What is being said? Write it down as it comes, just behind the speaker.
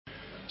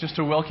just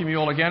to welcome you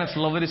all again. It's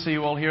lovely to see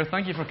you all here.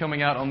 Thank you for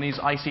coming out on these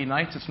icy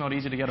nights. It's not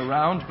easy to get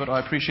around, but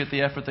I appreciate the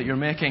effort that you're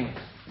making.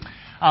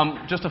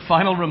 Just a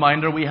final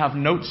reminder, we have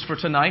notes for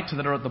tonight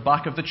that are at the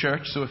back of the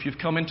church. So if you've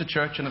come into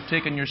church and have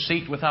taken your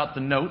seat without the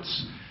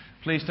notes,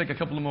 please take a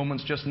couple of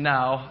moments just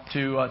now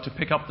to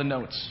pick up the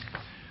notes.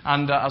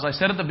 And as I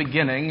said at the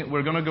beginning,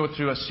 we're going to go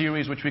through a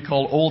series which we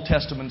call Old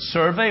Testament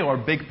Survey, or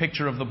Big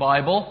Picture of the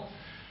Bible.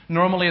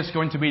 Normally it's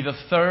going to be the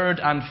third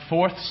and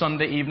fourth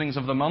Sunday evenings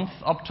of the month,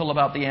 up till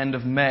about the end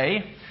of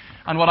May.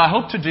 And what I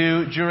hope to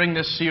do during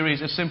this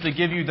series is simply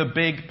give you the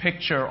big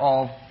picture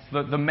of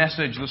the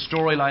message, the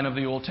storyline of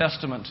the Old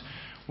Testament.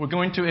 We're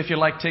going to, if you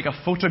like, take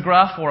a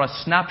photograph or a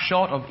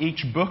snapshot of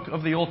each book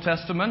of the Old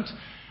Testament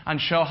and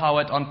show how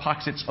it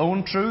unpacks its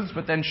own truths,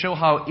 but then show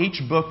how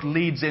each book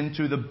leads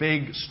into the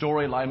big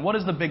storyline. What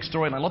is the big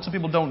storyline? Lots of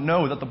people don't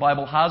know that the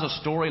Bible has a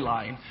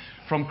storyline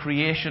from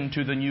creation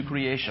to the new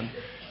creation.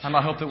 And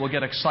I hope that we'll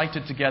get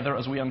excited together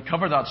as we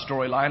uncover that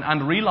storyline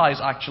and realize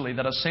actually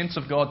that as saints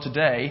of God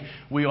today,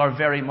 we are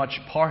very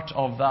much part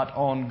of that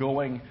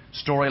ongoing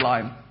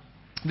storyline.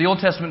 The Old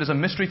Testament is a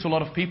mystery to a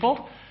lot of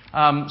people,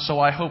 so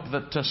I hope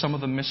that some of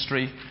the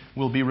mystery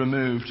will be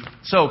removed.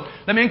 So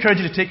let me encourage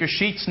you to take your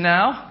sheets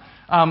now.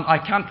 I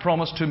can't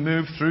promise to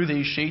move through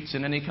these sheets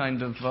in any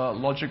kind of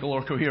logical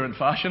or coherent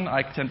fashion.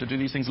 I tend to do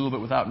these things a little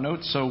bit without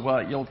notes,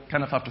 so you'll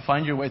kind of have to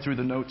find your way through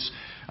the notes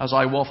as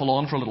I waffle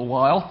on for a little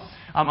while.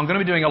 I'm going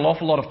to be doing an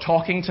awful lot of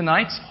talking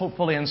tonight.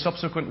 Hopefully in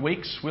subsequent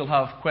weeks we'll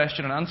have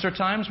question and answer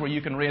times where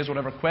you can raise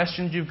whatever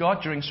questions you've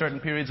got during certain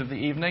periods of the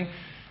evening,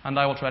 and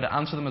I will try to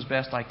answer them as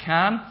best I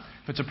can.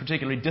 If it's a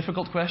particularly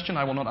difficult question,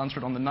 I will not answer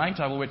it on the night.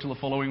 I will wait till the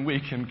following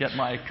week and get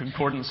my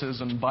concordances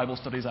and Bible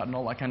studies out and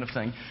all that kind of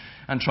thing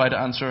and try to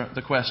answer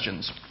the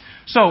questions.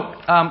 So,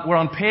 we're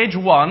on page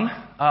 1,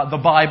 the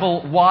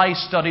Bible. Why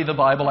study the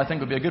Bible? I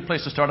think would be a good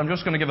place to start. I'm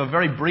just going to give a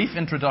very brief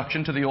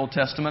introduction to the Old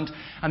Testament,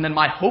 and then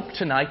my hope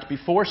tonight,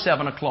 before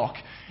 7 o'clock,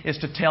 is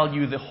to tell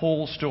you the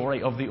whole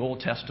story of the Old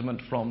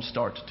Testament from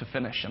start to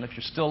finish. And if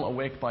you're still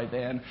awake by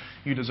then,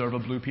 you deserve a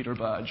Blue Peter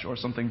badge or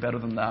something better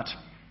than that.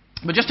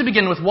 But just to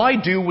begin with, why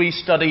do we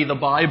study the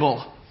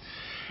Bible?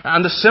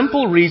 And the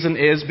simple reason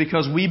is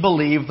because we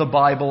believe the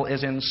Bible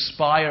is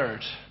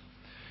inspired.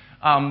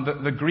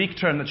 The Greek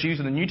term that's used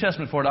in the New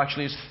Testament for it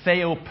actually is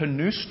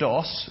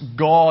theopneustos,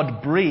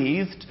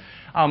 God-breathed.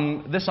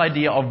 This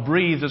idea of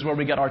breathed is where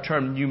we get our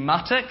term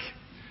pneumatic.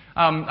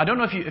 I don't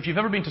know if you've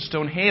ever been to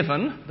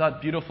Stonehaven, that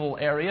beautiful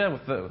area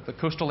with the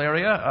coastal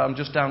area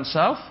just down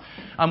south.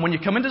 When you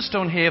come into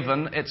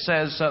Stonehaven, it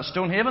says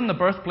Stonehaven, the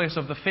birthplace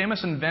of the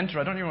famous inventor,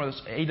 I don't remember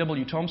this,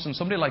 A.W. Thompson,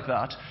 somebody like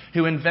that,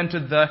 who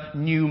invented the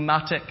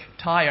pneumatic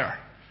tire.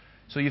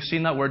 So you've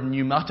seen that word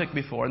pneumatic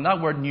before, and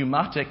that word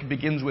pneumatic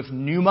begins with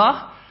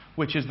pneuma,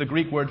 which is the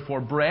Greek word for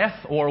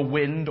breath or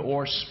wind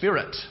or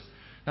spirit.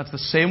 That's the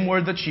same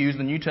word that's used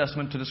in the New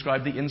Testament to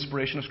describe the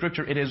inspiration of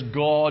Scripture. It is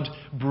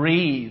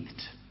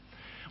God-breathed.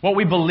 What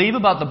we believe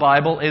about the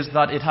Bible is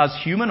that it has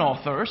human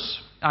authors,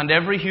 and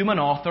every human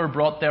author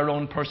brought their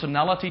own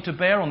personality to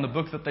bear on the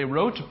book that they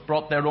wrote,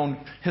 brought their own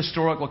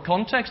historical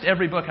context.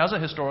 Every book has a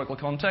historical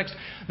context.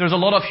 There's a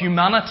lot of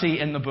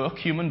humanity in the book,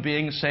 human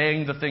beings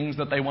saying the things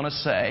that they want to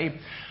say.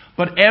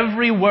 But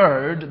every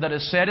word that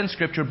is said in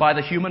Scripture by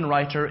the human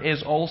writer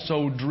is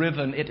also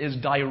driven. It is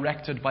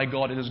directed by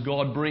God. It is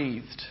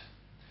God-breathed.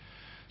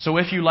 So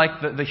if you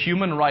like, the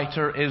human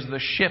writer is the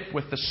ship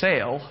with the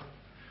sail,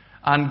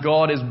 and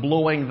God is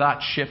blowing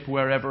that ship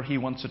wherever He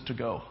wants it to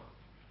go.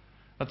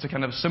 That's a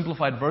kind of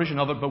simplified version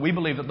of it, but we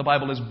believe that the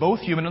Bible is both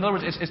human. In other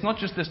words, it's not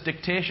just this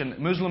dictation.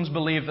 Muslims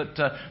believe that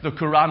the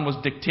Quran was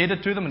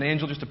dictated to them. An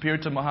angel just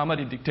appeared to Muhammad,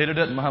 he dictated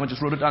it, and Muhammad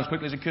just wrote it down as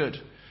quickly as he could.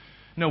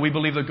 No, we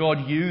believe that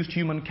God used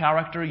human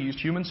character, used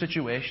human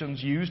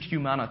situations, used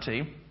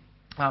humanity,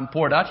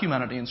 poured out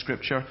humanity in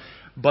Scripture,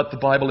 but the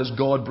Bible is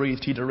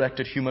God-breathed. He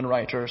directed human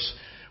writers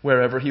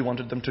wherever He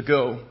wanted them to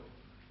go.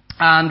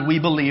 And we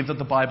believe that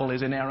the Bible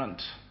is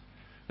inerrant,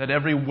 that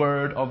every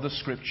word of the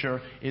Scripture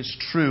is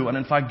true. And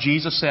in fact,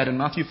 Jesus said in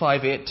Matthew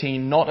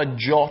 5:18, not a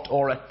jot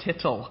or a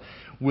tittle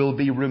will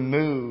be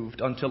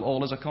removed until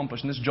all is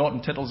accomplished. And this jot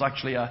and tittle is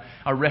actually a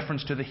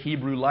reference to the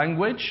Hebrew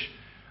language.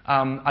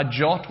 A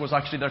jot was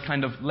actually their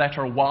kind of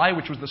letter Y,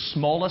 which was the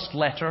smallest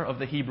letter of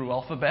the Hebrew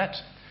alphabet.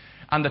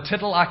 And the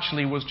tittle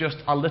actually was just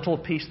a little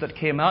piece that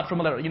came out from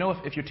a letter. You know,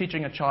 if you're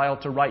teaching a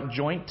child to write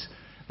joint,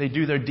 they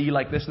do their D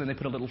like this and then they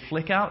put a little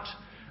flick out.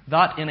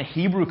 That, in a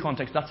Hebrew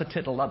context, that's a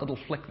tittle, that little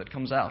flick that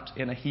comes out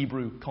in a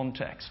Hebrew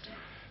context.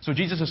 So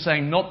Jesus is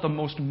saying not the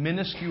most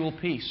minuscule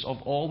piece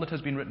of all that has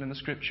been written in the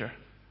Scripture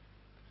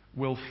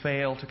will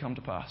fail to come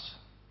to pass.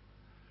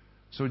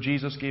 So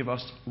Jesus gave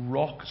us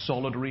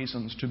rock-solid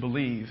reasons to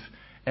believe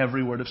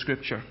every word of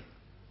Scripture.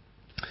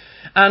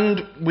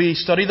 And we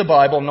study the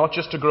Bible not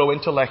just to grow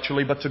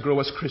intellectually, but to grow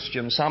as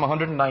Christians. Psalm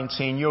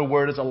 119, your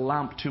word is a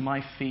lamp to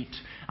my feet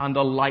and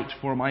a light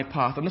for my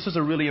path. And this is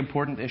a really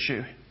important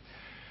issue.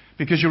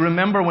 Because you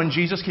remember when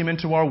Jesus came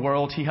into our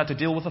world, He had to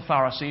deal with the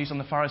Pharisees, and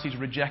the Pharisees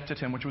rejected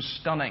Him, which was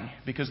stunning,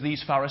 because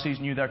these Pharisees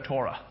knew their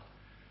Torah.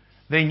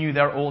 They knew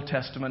their Old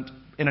Testament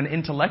in an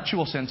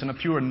intellectual sense, in a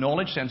pure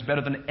knowledge sense,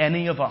 better than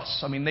any of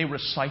us. I mean, they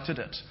recited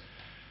it.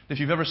 If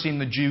you've ever seen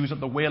the Jews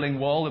at the Wailing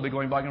Wall, they'll be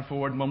going back and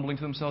forward, mumbling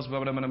to themselves.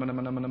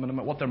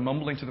 What they're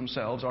mumbling to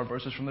themselves are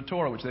verses from the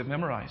Torah, which they've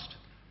memorized.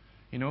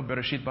 You know,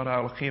 Bereshit bara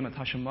Elokim et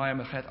hashamayim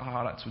et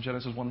haaretz,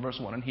 Genesis 1 verse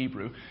 1 in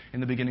Hebrew. In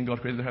the beginning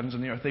God created the heavens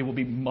and the earth. They will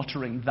be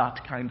muttering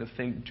that kind of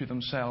thing to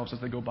themselves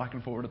as they go back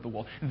and forward at the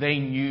wall. They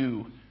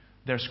knew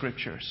their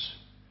scriptures.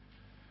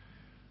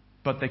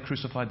 But they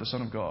crucified the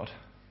Son of God.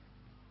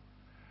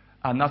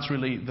 And that's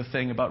really the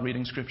thing about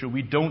reading Scripture.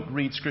 We don't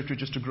read Scripture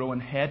just to grow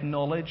in head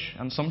knowledge.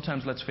 And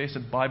sometimes, let's face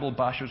it, Bible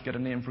bashers get a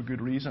name for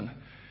good reason.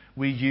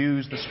 We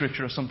use the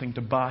Scripture as something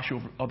to bash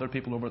other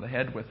people over the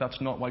head with.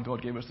 That's not why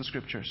God gave us the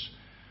Scriptures.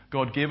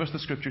 God gave us the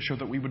Scripture so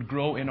that we would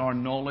grow in our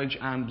knowledge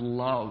and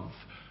love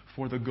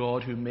for the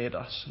God who made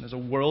us. And there's a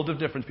world of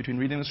difference between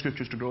reading the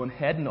Scriptures to grow in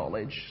head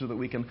knowledge so that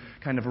we can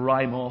kind of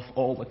rhyme off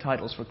all the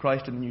titles for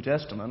Christ in the New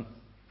Testament,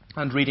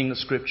 and reading the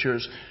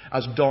Scriptures,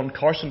 as Don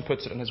Carson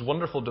puts it in his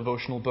wonderful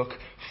devotional book,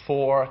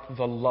 for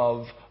the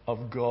love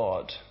of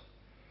God.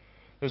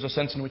 There's a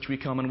sense in which we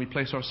come and we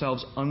place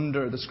ourselves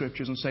under the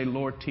Scriptures and say,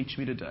 Lord, teach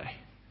me today.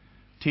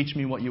 Teach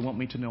me what you want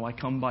me to know. I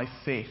come by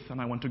faith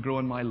and I want to grow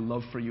in my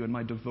love for you and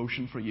my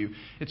devotion for you.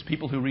 It's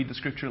people who read the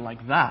Scripture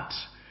like that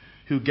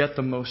who get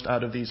the most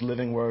out of these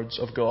living words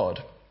of God.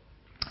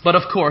 But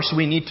of course,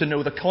 we need to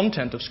know the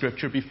content of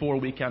Scripture before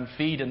we can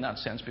feed in that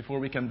sense, before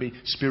we can be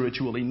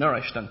spiritually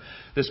nourished. And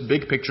this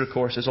big picture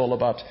course is all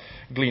about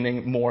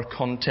gleaning more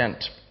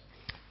content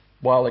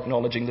while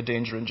acknowledging the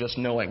danger in just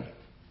knowing.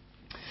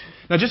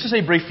 Now, just to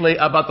say briefly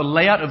about the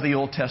layout of the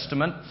Old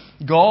Testament,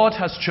 God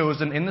has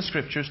chosen in the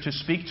Scriptures to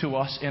speak to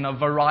us in a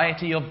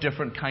variety of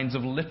different kinds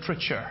of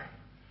literature.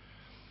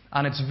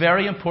 And it's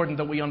very important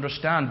that we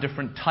understand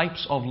different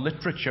types of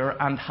literature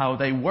and how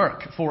they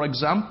work. For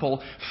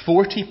example,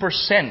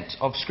 40%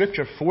 of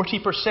Scripture,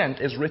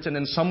 40% is written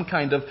in some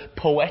kind of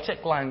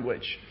poetic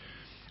language.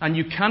 And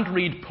you can't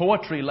read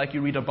poetry like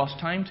you read a bus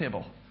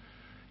timetable.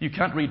 You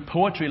can't read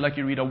poetry like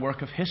you read a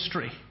work of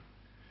history.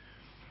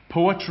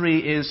 Poetry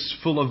is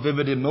full of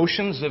vivid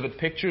emotions, vivid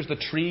pictures. The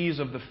trees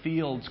of the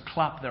fields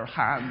clap their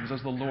hands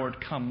as the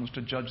Lord comes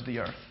to judge the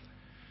earth.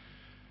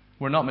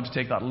 We're not meant to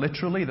take that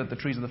literally, that the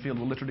trees of the field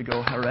will literally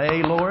go,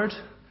 hooray, Lord.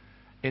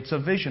 It's a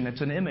vision,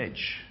 it's an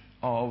image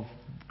of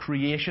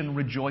creation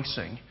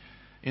rejoicing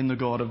in the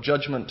God of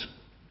judgment.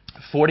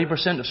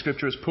 40% of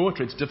Scripture is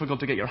poetry. It's difficult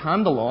to get your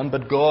handle on,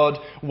 but God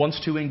wants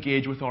to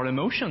engage with our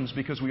emotions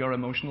because we are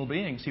emotional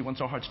beings. He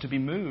wants our hearts to be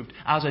moved.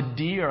 As a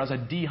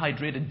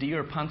dehydrated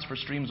deer pants for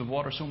streams of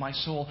water, so my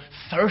soul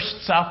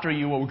thirsts after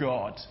you, O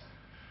God.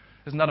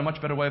 Isn't that a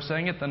much better way of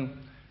saying it than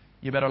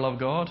you better love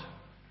God?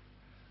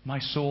 My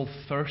soul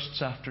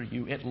thirsts after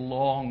you. It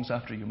longs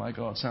after you, my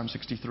God. Psalm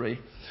 63.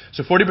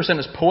 So 40%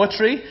 is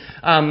poetry.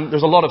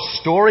 There's a lot of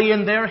story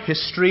in there.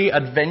 History,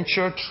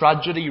 adventure,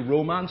 tragedy,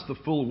 romance, the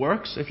full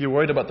works. If you're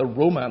worried about the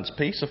romance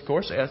piece, of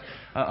course.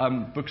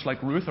 Books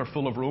like Ruth are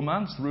full of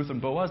romance. Ruth and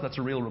Boaz, that's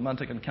a real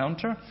romantic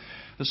encounter.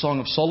 The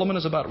Song of Solomon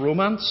is about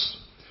romance.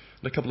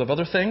 And a couple of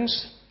other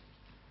things.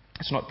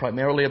 It's not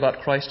primarily about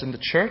Christ and the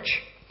church.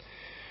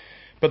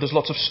 But there's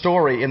lots of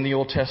story in the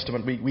Old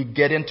Testament. We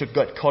get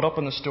caught up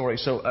in the story.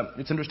 So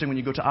it's interesting when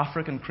you go to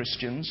African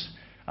Christians.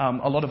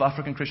 A lot of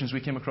African Christians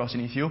we came across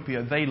in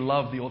Ethiopia, they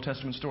loved the Old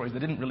Testament stories. They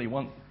didn't really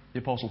want the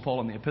Apostle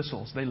Paul and the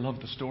epistles. They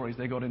loved the stories.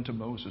 They got into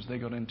Moses. They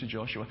got into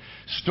Joshua.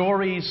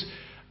 Stories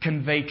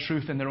convey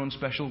truth in their own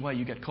special way.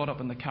 You get caught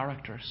up in the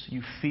characters.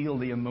 You feel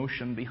the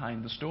emotion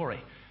behind the story.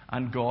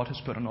 And God has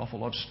put an awful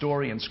lot of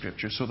story in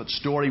Scripture so that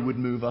story would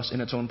move us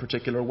in its own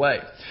particular way.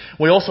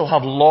 We also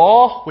have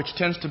law, which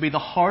tends to be the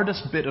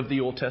hardest bit of the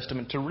Old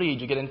Testament to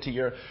read. You get into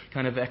your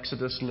kind of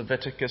Exodus,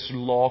 Leviticus,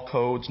 law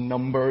codes,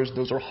 Numbers.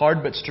 Those are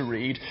hard bits to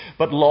read.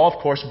 But law,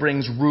 of course,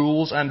 brings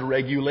rules and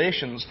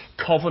regulations,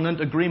 covenant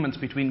agreements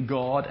between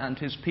God and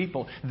His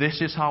people.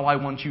 This is how I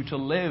want you to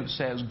live,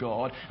 says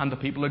God. And the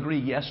people agree,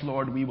 yes,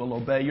 Lord, we will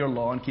obey your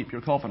law and keep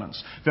your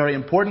covenants. Very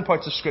important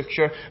parts of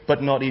Scripture,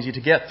 but not easy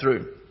to get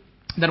through.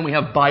 Then we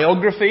have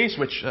biographies,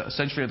 which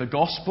essentially are the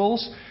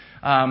Gospels.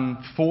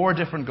 4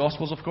 different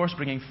Gospels, of course,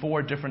 bringing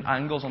 4 different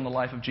angles on the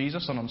life of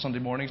Jesus. And on Sunday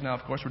mornings now,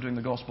 of course, we're doing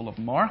the Gospel of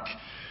Mark.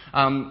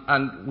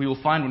 And we will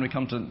find when we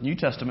come to New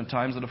Testament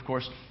times that, of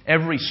course,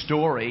 every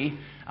story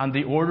and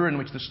the order in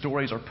which the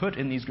stories are put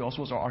in these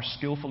Gospels are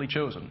skillfully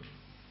chosen.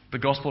 The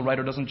Gospel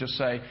writer doesn't just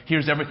say,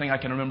 here's everything I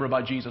can remember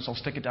about Jesus, I'll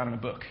stick it down in a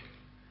book.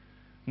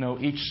 No,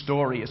 each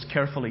story is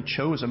carefully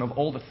chosen of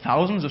all the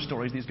thousands of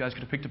stories these guys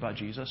could have picked about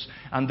Jesus,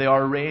 and they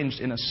are arranged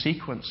in a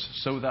sequence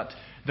so that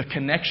the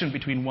connection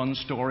between one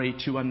story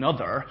to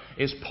another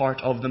is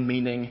part of the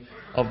meaning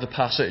of the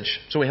passage.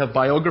 So we have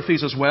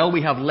biographies as well.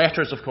 We have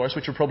letters, of course,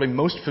 which we're probably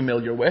most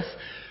familiar with.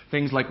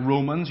 Things like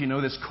Romans,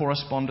 this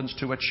correspondence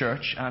to a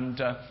church,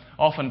 and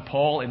Often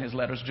Paul, in his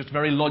letters, is just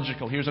very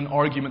logical. Here's an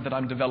argument that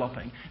I'm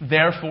developing.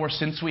 Therefore,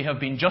 since we have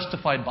been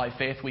justified by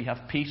faith, we have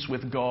peace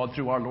with God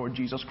through our Lord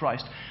Jesus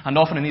Christ. And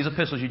often in these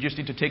epistles, you just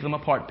need to take them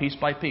apart piece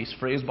by piece,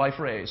 phrase by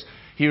phrase.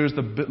 Here's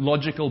the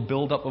logical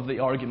build-up of the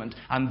argument,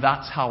 and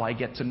that's how I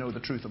get to know the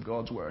truth of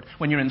God's Word.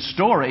 When you're in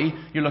story,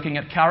 you're looking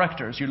at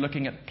characters, you're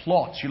looking at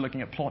plots, you're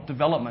looking at plot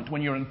development.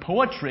 When you're in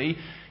poetry,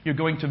 you're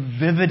going to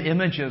vivid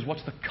images.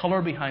 What's the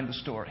color behind the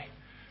story?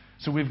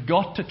 So we've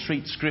got to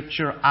treat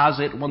Scripture as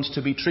it wants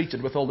to be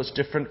treated, with all this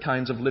different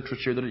kinds of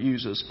literature that it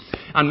uses.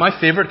 And my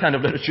favorite kind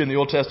of literature in the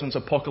Old Testament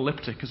is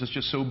apocalyptic, because it's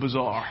just so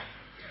bizarre.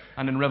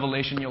 And in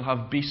Revelation, you'll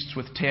have beasts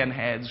with 10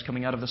 heads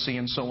coming out of the sea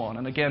and so on.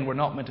 And again, we're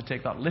not meant to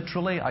take that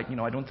literally. I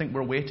don't think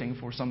we're waiting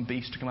for some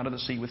beast to come out of the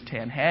sea with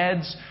 10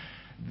 heads.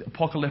 The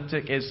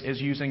apocalyptic is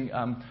using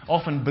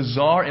often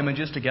bizarre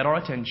images to get our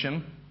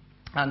attention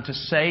and to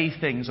say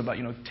things about,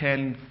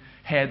 10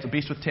 heads. A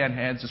beast with 10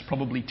 heads is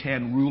probably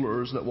 10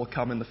 rulers that will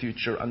come in the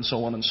future, and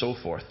so on and so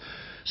forth.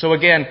 So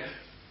again,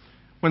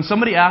 when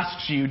somebody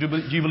asks you, do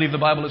you believe the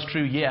Bible is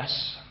true?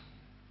 Yes.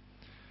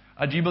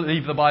 Do you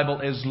believe the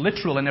Bible is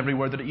literal in every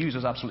word that it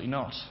uses? Absolutely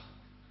not.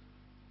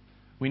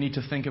 We need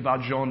to think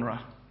about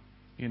genre,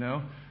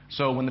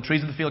 So when the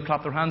trees of the field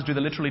clap their hands, do they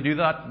literally do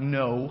that?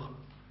 No.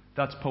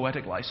 That's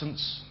poetic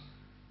license.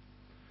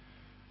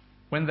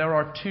 When there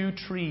are two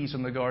trees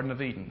in the Garden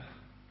of Eden,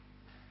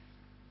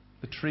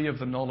 the tree of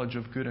the knowledge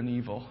of good and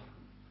evil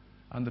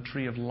and the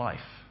tree of life,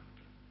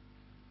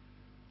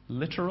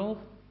 literal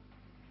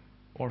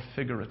or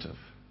figurative?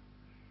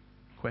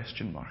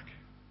 Question mark.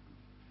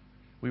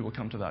 We will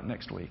come to that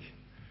next week.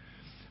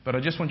 But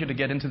I just want you to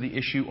get into the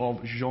issue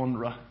of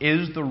genre.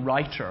 Is the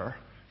writer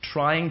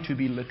trying to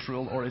be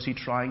literal, or is he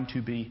trying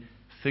to be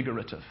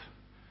figurative?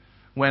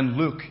 When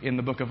Luke in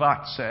the book of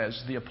Acts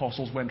says the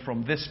apostles went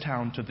from this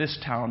town to this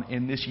town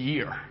in this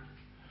year,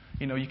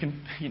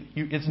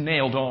 it's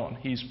nailed on.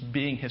 He's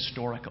being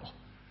historical.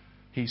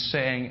 He's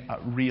saying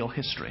real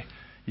history.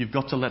 You've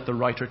got to let the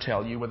writer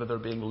tell you whether they're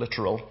being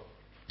literal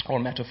or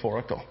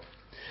metaphorical.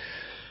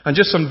 And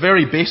just some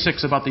very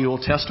basics about the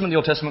Old Testament. The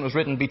Old Testament was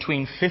written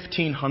between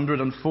 1500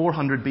 and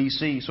 400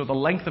 BC, so the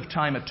length of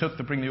time it took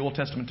to bring the Old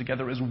Testament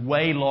together is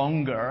way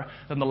longer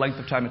than the length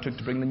of time it took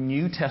to bring the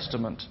New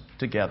Testament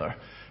together.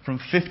 From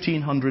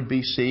 1500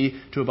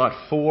 BC to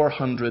about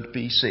 400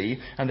 BC,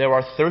 and there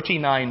are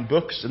 39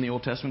 books in the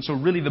Old Testament, so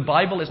really the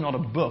Bible is not a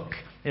book,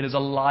 it is a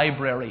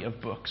library of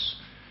books.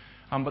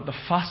 But the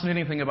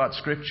fascinating thing about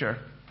Scripture,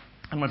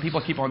 and when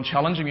people keep on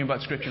challenging me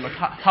about Scripture, like,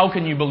 how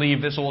can you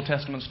believe this Old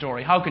Testament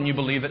story? How can you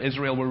believe that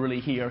Israel were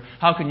really here?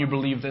 How can you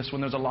believe this when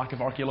there's a lack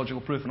of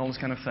archaeological proof and all this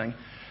kind of thing?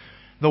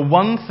 The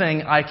one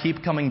thing I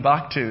keep coming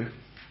back to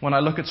when I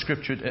look at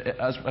Scripture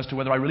as to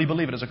whether I really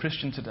believe it as a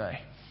Christian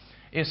today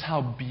is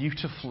how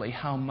beautifully,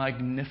 how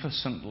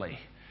magnificently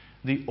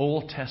the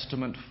Old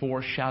Testament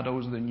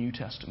foreshadows the New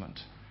Testament.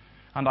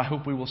 And I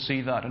hope we will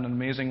see that in an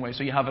amazing way.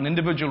 So you have an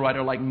individual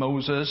writer like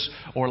Moses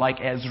or like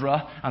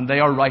Ezra, and they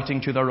are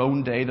writing to their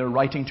own day. They're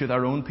writing to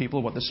their own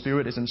people what the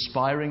Spirit is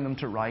inspiring them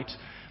to write.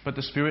 But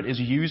the Spirit is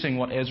using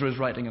what Ezra is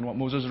writing and what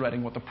Moses is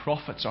writing, what the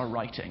prophets are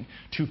writing,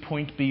 to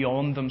point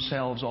beyond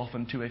themselves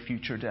often to a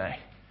future day.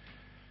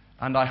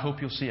 And I hope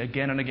you'll see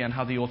again and again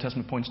how the Old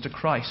Testament points to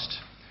Christ.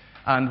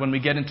 And when we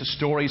get into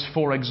stories,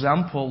 for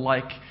example,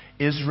 like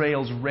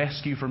Israel's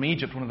rescue from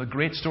Egypt, one of the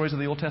great stories of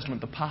the Old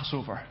Testament, the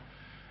Passover,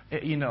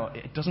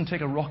 it doesn't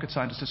take a rocket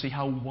scientist to see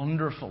how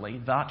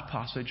wonderfully that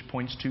passage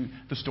points to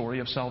the story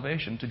of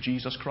salvation, to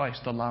Jesus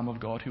Christ, the Lamb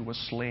of God who was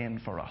slain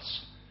for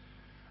us.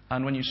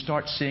 And when you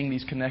start seeing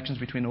these connections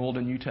between Old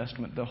and New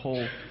Testament,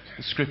 the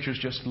Scriptures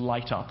just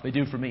light up. They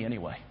do for me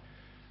anyway.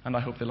 And I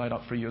hope they light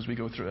up for you as we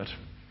go through it.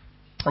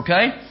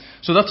 Okay?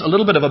 So that's a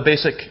little bit of a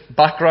basic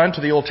background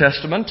to the Old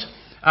Testament.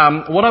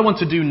 What I want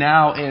to do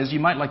now is, you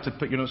might like to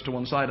put your notes to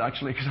one side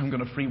actually, because I'm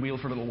going to freewheel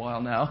for a little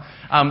while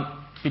now.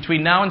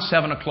 Between now and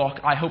 7 o'clock,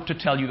 I hope to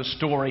tell you the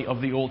story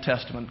of the Old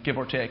Testament, give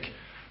or take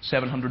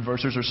 700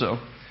 verses or so.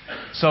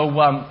 So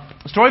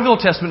the story of the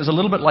Old Testament is a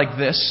little bit like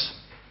this.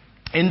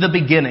 In the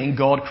beginning,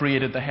 God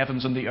created the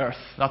heavens and the earth.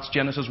 That's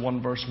Genesis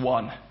 1 verse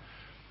 1.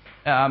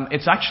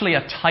 It's actually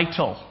a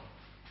title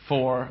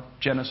for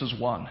Genesis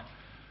 1.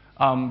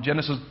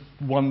 Genesis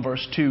 1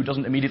 verse 2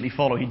 doesn't immediately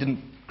follow. He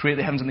didn't create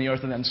the heavens and the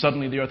earth and then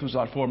suddenly the earth was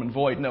without form and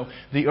void. No,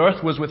 the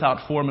earth was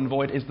without form and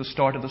void is the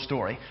start of the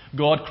story.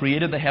 God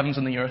created the heavens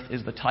and the earth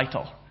is the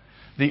title.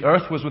 The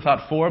earth was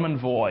without form and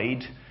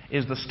void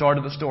is the start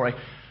of the story.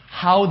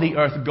 How the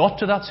earth got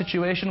to that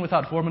situation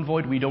without form and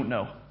void, we don't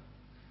know.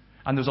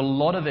 And there's a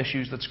lot of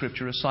issues that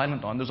Scripture is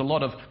silent on. There's a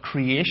lot of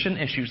creation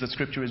issues that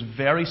Scripture is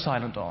very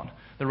silent on.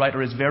 The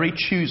writer is very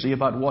choosy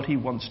about what he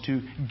wants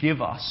to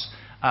give us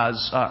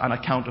as an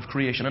account of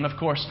creation. And of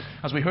course,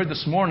 as we heard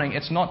this morning,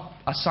 it's not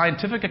a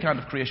scientific account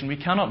of creation.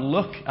 We cannot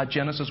look at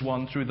Genesis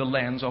 1 through the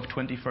lens of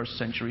 21st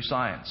century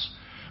science.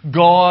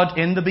 God,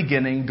 in the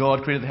beginning,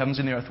 God created the heavens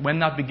and the earth. When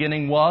that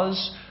beginning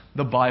was,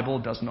 the Bible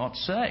does not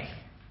say.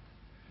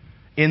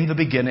 In the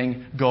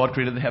beginning, God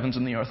created the heavens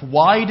and the earth.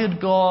 Why did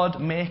God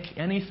make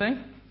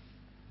anything?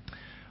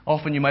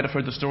 Often you might have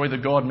heard the story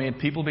that God made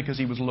people because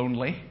he was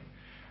lonely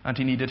and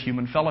he needed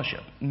human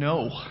fellowship.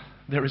 No,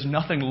 there is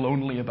nothing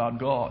lonely about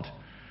God.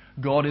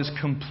 God is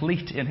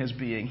complete in his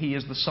being. He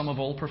is the sum of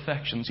all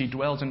perfections. He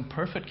dwells in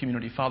perfect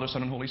community, Father,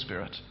 Son, and Holy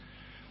Spirit.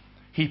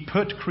 He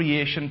put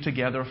creation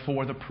together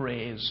for the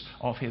praise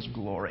of his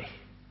glory.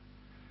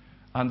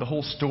 And the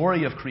whole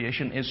story of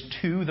creation is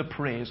to the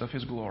praise of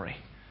his glory.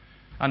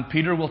 And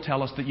Peter will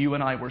tell us that you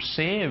and I were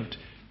saved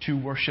to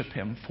worship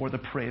him for the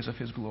praise of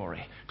his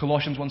glory.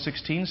 Colossians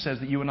 1:16 says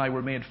that you and I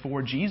were made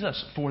for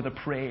Jesus for the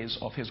praise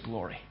of his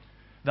glory.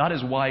 That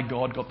is why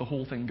God got the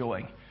whole thing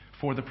going,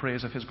 for the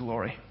praise of his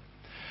glory.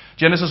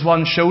 Genesis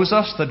 1 shows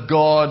us that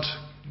God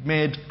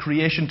made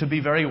creation to be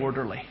very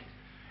orderly.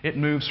 It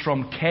moves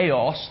from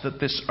chaos, that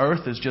this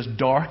earth is just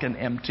dark and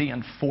empty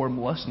and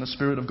formless, and the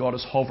Spirit of God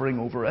is hovering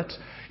over it.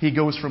 He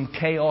goes from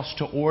chaos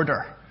to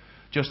order.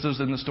 Just as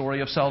in the story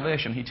of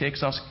salvation, he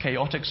takes us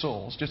chaotic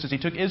souls, just as he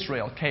took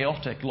Israel,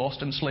 chaotic,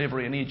 lost in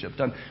slavery in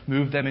Egypt, and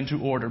moved them into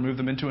order, moved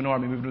them into an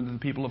army, moved them into the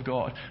people of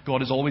God.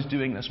 God is always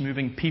doing this,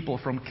 moving people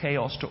from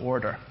chaos to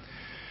order.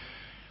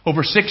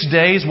 Over 6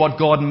 days, what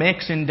God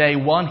makes in day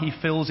 1, he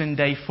fills in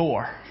day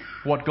 4.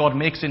 What God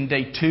makes in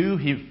day 2,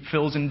 he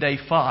fills in day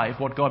 5.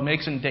 What God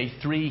makes in day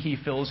 3, he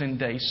fills in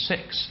day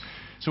 6.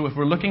 So if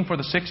we're looking for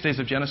the 6 days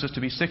of Genesis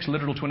to be 6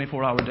 literal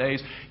 24-hour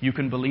days, you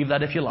can believe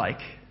that if you like.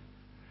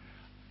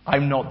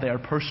 I'm not there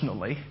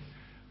personally,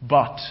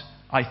 but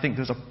I think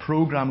there's a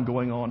program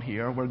going on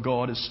here where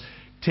God is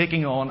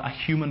taking on a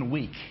human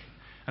week.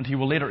 And he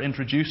will later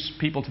introduce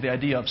people to the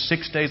idea of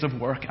 6 days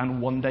of work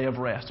and 1 day of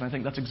rest. And I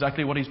think that's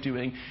exactly what he's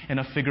doing in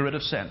a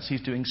figurative sense.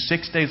 He's doing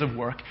 6 days of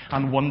work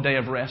and 1 day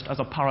of rest as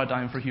a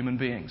paradigm for human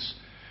beings.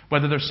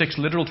 Whether there's 6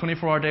 literal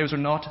 24-hour days or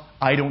not,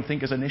 I don't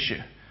think is an issue.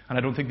 And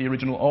I don't think the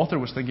original author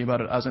was thinking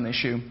about it as an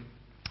issue.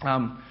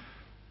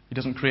 He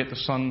doesn't create the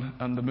sun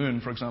and the moon,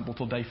 for example,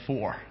 till day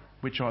 4.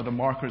 Which are the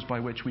markers by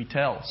which we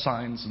tell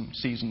signs and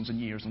seasons and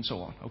years and so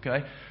on.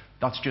 Okay?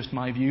 That's just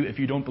my view. If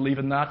you don't believe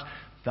in that,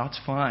 that's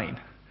fine.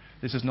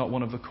 This is not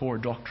one of the core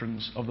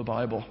doctrines of the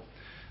Bible.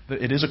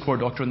 It is a core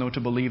doctrine, though, to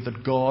believe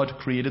that God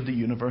created the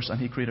universe and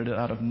he created it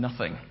out of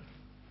nothing.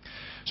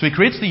 So he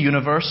creates the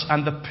universe,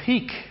 and the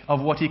peak of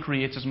what he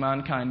creates is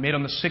mankind, made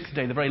on the 6th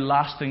day, the very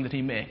last thing that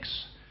he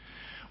makes.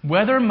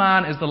 Whether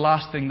man is the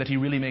last thing that he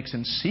really makes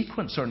in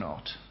sequence or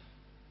not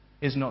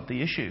is not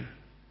the issue.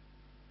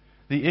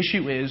 The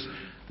issue is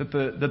that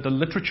the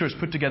literature is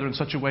put together in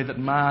such a way that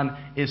man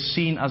is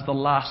seen as the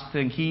last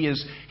thing. He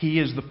is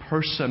the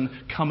person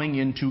coming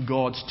into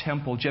God's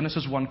temple.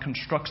 Genesis 1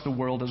 constructs the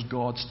world as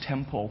God's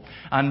temple.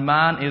 And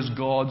man is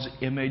God's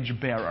image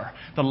bearer.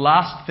 The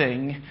last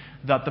thing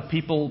that the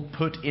people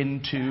put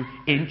into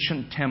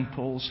ancient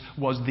temples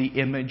was the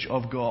image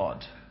of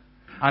God.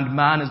 And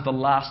man is the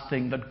last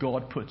thing that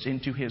God puts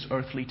into his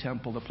earthly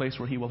temple, the place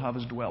where he will have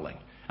his dwelling.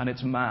 And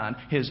it's man,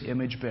 his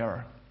image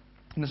bearer.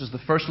 And this is the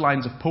first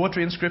lines of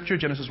poetry in Scripture,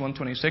 Genesis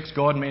 1:26.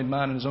 God made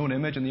man in his own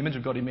image. In the image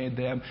of God he made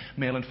them,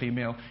 male and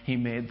female, he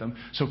made them.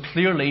 So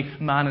clearly,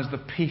 man is the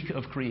peak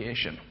of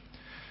creation.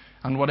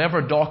 And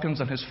whatever Dawkins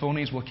and his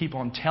phonies will keep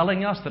on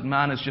telling us that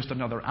man is just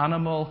another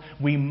animal,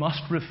 we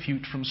must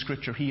refute from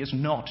Scripture. He is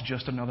not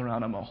just another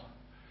animal.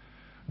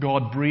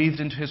 God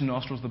breathed into his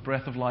nostrils the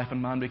breath of life,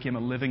 and man became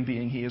a living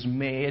being. He is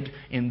made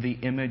in the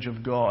image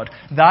of God.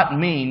 That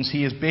means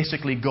he is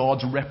basically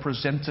God's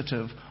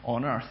representative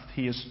on earth.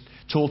 He is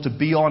told to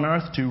be on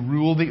earth, to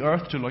rule the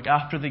earth, to look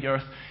after the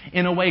earth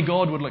in a way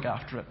God would look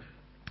after it.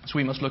 So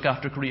we must look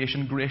after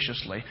creation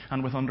graciously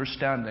and with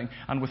understanding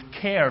and with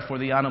care for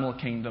the animal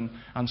kingdom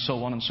and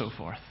so on and so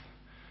forth.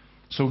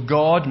 So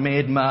God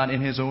made man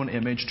in his own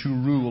image to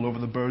rule over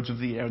the birds of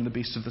the air and the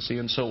beasts of the sea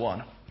and so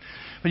on.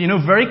 But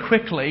very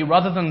quickly,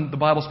 rather than the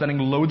Bible spending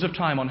loads of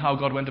time on how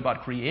God went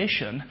about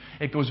creation,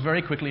 it goes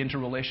very quickly into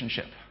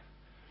relationship.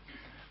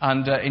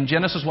 And in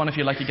Genesis 1, if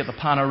you like, you get the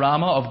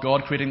panorama of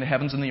God creating the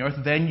heavens and the earth.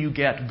 Then you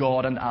get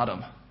God and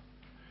Adam.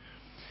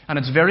 And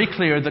it's very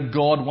clear that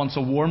God wants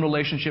a warm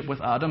relationship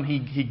with Adam.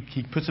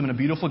 He puts him in a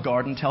beautiful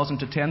garden, tells him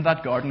to tend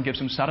that garden,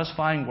 gives him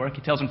satisfying work.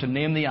 He tells him to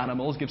name the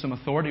animals, gives him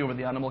authority over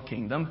the animal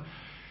kingdom.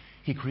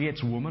 He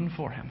creates woman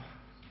for him.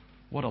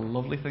 What a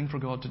lovely thing for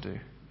God to do,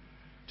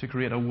 to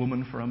create a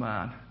woman for a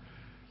man.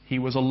 He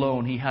was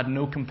alone. He had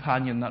no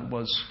companion that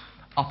was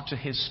up to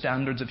his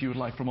standards, if you would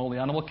like, from all the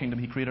animal kingdom.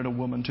 He created a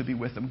woman to be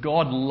with him.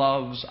 God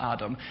loves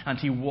Adam, and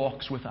he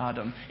walks with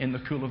Adam in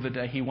the cool of the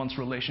day. He wants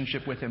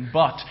relationship with him.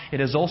 But it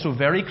is also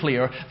very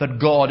clear that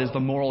God is the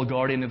moral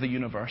guardian of the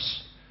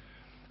universe,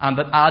 and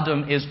that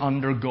Adam is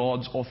under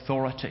God's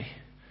authority.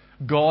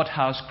 God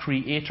has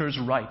creator's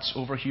rights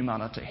over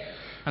humanity.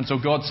 And so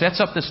God sets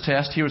up this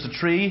test. Here is a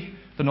tree,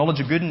 the knowledge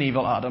of good and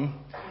evil, Adam,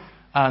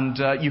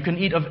 and you can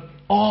eat of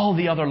all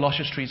the other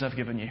luscious trees I've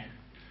given you.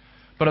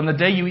 But on the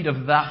day you eat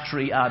of that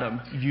tree, Adam,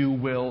 you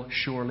will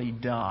surely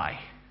die.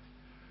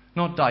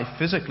 Not die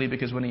physically,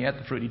 because when he ate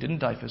the fruit he didn't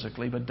die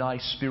physically, but die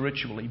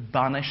spiritually,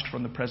 banished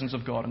from the presence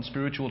of God. And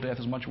spiritual death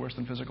is much worse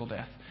than physical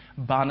death.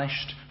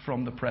 Banished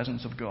from the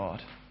presence of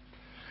God.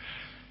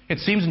 It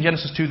seems in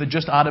Genesis 2 that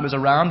just Adam is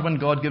around when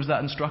God gives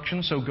that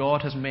instruction, so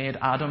God has made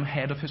Adam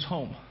head of his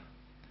home.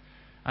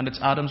 And it's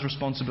Adam's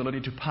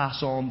responsibility to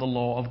pass on the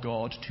law of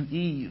God to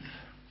Eve.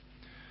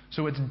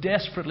 So it's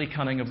desperately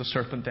cunning of the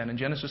serpent then in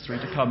Genesis 3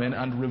 to come in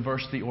and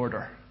reverse the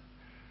order.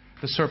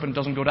 The serpent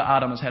doesn't go to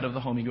Adam as head of the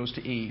home, he goes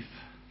to Eve.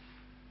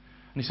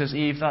 And he says,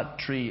 Eve, that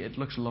tree, it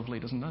looks lovely,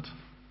 doesn't it?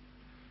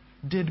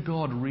 Did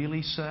God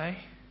really say?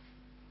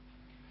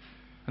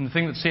 And the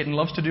thing that Satan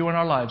loves to do in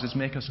our lives is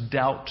make us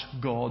doubt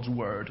God's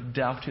word,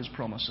 doubt his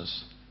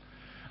promises.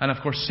 And of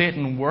course,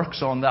 Satan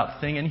works on that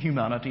thing in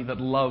humanity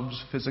that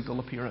loves physical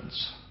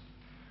appearance.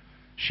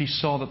 She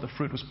saw that the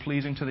fruit was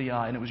pleasing to the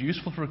eye and it was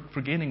useful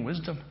for gaining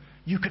wisdom.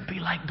 You could be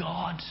like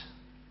God.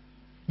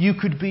 You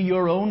could be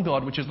your own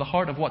God, which is the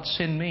heart of what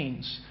sin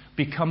means.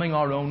 Becoming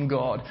our own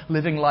God,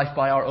 living life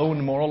by our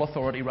own moral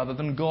authority rather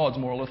than God's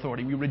moral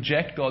authority. We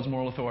reject God's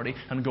moral authority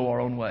and go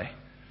our own way.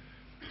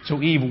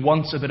 So Eve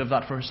wants a bit of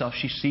that for herself.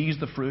 She sees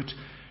the fruit,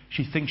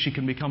 she thinks she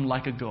can become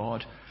like a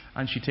god,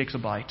 and she takes a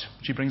bite.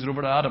 She brings it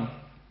over to Adam.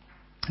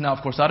 Now,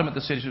 of course, Adam at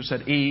this stage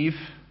said, Eve,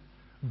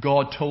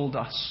 God told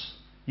us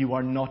you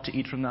are not to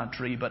eat from that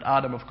tree. But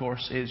Adam, of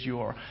course, is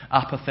your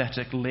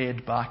apathetic,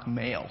 laid-back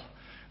male.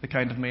 The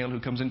kind of male who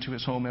comes into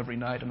his home every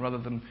night and rather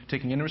than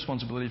taking any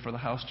responsibility for the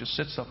house, just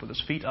sits up with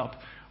his feet up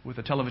with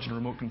a television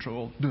remote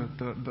control.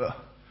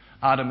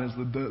 Adam is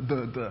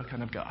the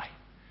kind of guy.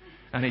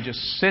 And he just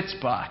sits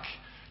back,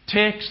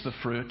 takes the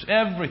fruit,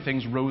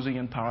 everything's rosy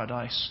in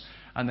paradise,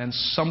 and then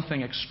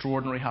something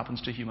extraordinary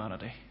happens to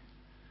humanity.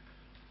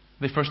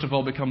 They first of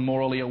all become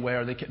morally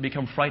aware. They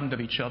become frightened of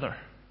each other.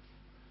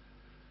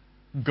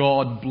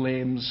 Eve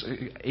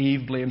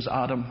blames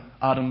Adam.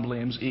 Adam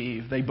blames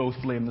Eve. They both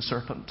blame the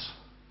serpent.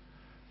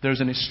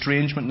 There's an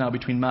estrangement now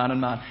between man and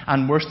man.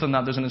 And worse than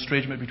that, there's an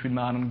estrangement between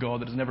man and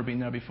God that has never been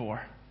there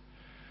before.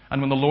 And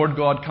when the Lord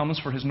God comes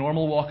for his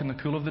normal walk in the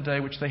cool of the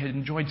day, which they had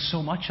enjoyed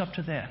so much up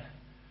to then,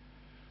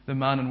 the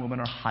man and woman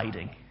are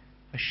hiding,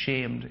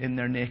 ashamed in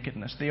their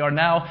nakedness. They are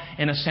now,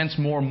 in a sense,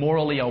 more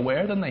morally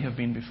aware than they have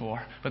been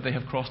before. But they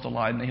have crossed a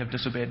line. They have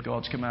disobeyed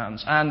God's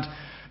commands. And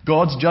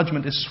God's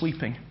judgment is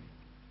sweeping.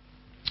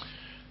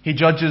 He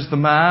judges the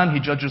man, he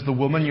judges the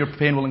woman. Your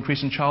pain will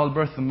increase in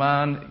childbirth. The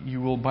man, you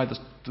will, by the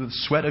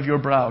sweat of your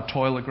brow,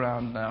 toil the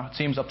ground now. It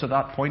seems up to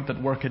that point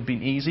that work had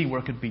been easy,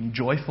 work had been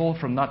joyful.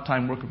 From that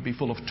time, work would be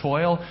full of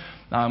toil.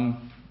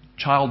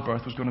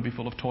 Childbirth was going to be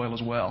full of toil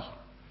as well.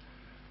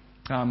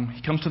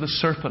 He comes to the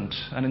serpent,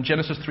 and in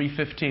Genesis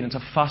 3:15, it's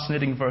a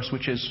fascinating verse,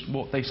 which is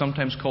what they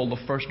sometimes call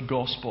the first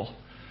gospel.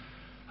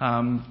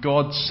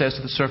 God says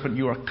to the serpent,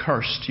 you are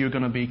cursed. You're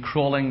going to be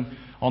crawling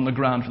on the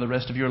ground for the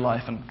rest of your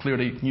life. And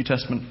clearly, New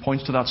Testament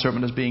points to that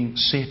serpent as being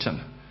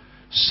Satan.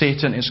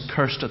 Satan is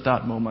cursed at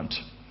that moment.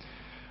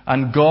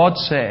 And God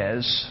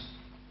says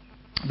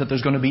that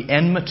there's going to be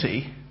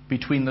enmity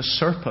between the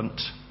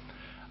serpent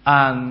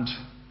and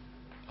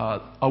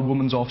a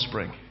woman's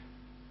offspring.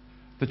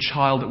 The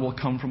child that will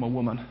come from a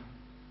woman.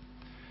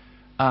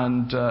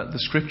 And the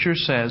scripture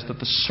says that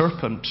the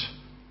serpent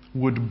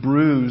would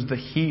bruise the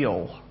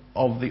heel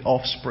of the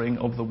offspring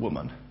of the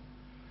woman.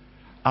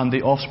 And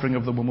the offspring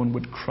of the woman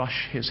would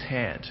crush his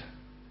head.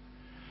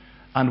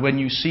 And when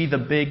you see the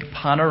big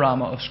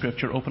panorama of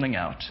Scripture opening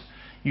out,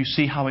 you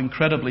see how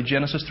incredibly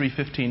Genesis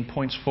 3:15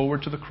 points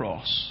forward to the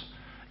cross.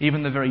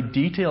 Even the very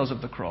details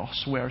of the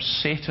cross, where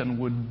Satan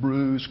would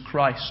bruise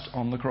Christ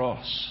on the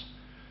cross.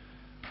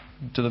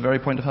 To the very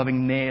point of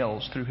having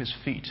nails through his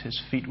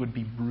feet would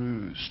be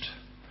bruised.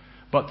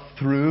 But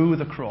through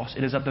the cross,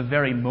 it is at the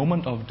very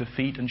moment of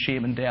defeat and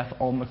shame and death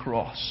on the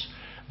cross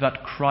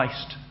that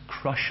Christ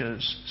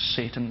crushes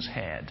Satan's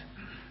head.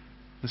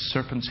 The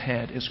serpent's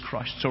head is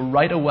crushed. So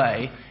right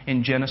away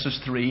in Genesis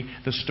 3,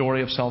 the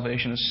story of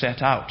salvation is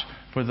set out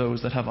for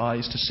those that have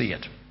eyes to see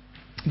it.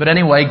 But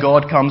anyway,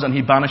 God comes and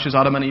he banishes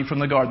Adam and Eve from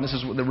the garden. This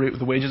is what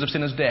the wages of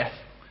sin is death.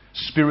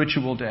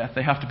 Spiritual death.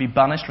 They have to be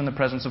banished from the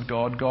presence of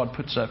God. God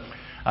puts a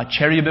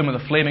cherubim with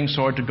a flaming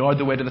sword to guard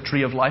the way to the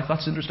tree of life.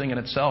 That's interesting in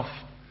itself.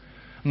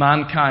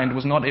 Mankind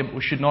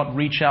should not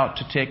reach out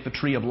to take the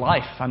tree of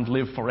life and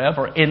live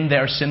forever in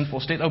their sinful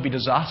state. That would be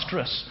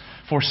disastrous.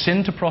 For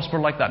sin to prosper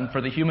like that and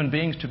for the human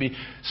beings to be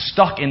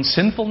stuck in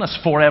sinfulness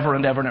forever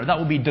and ever and ever, that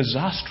would be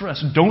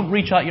disastrous. Don't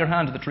reach out your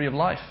hand to the tree of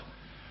life.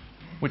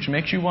 Which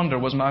makes you wonder,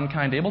 was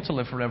mankind able to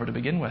live forever to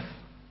begin with?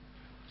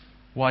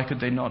 Why could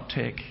they not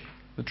take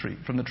the tree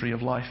from the tree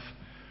of life?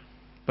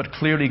 But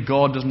clearly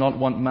God does not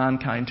want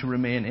mankind to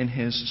remain in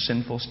his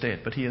sinful state,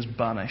 but he is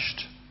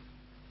banished.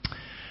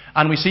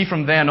 And we see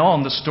from then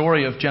on, the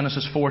story of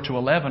Genesis 4 to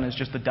 11 is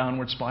just the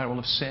downward spiral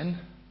of sin.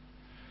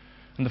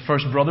 And the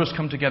first brothers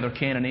come together,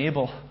 Cain and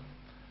Abel.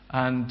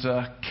 And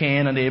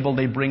Cain and Abel,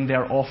 they bring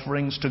their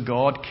offerings to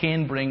God.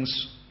 Cain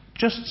brings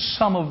just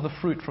some of the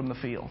fruit from the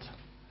field.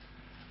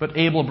 But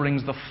Abel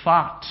brings the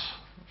fat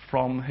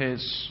from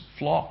his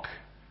flock.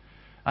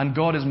 And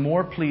God is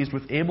more pleased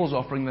with Abel's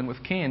offering than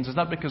with Cain's. Is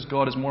that because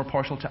God is more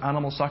partial to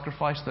animal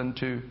sacrifice than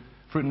to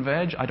fruit and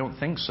veg? I don't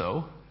think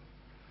so.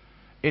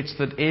 It's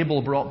that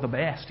Abel brought the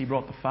best. He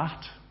brought the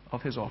fat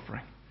of his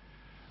offering.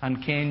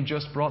 And Cain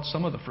just brought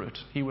some of the fruit.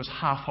 He was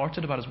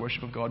half-hearted about his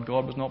worship of God.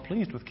 God was not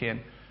pleased with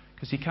Cain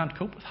because he can't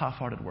cope with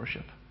half-hearted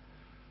worship.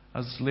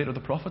 As later the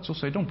prophets will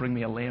say, don't bring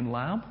me a lame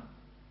lamb.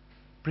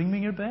 Bring me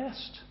your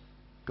best.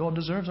 God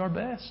deserves our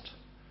best.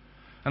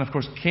 And of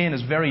course, Cain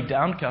is very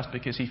downcast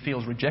because he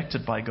feels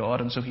rejected by God,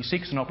 and so he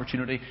seeks an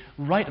opportunity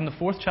right in the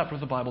 4th chapter of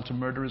the Bible to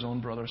murder his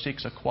own brother.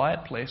 Seeks a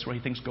quiet place where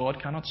he thinks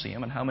God cannot see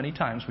him, and how many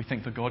times we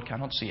think that God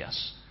cannot see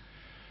us.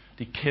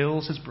 He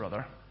kills his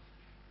brother,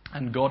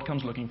 and God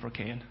comes looking for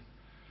Cain.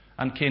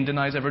 And Cain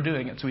denies ever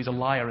doing it, so he's a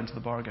liar into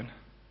the bargain.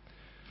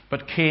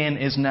 But Cain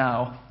is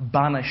now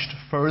banished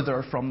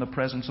further from the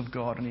presence of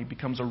God, and he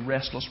becomes a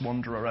restless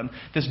wanderer. And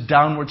this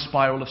downward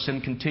spiral of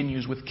sin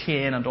continues with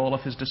Cain and all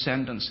of his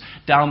descendants.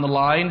 Down the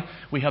line,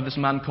 we have this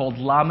man called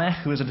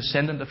Lamech, who is a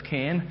descendant of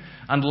Cain.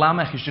 And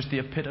Lamech is just the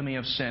epitome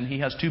of sin. He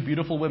has 2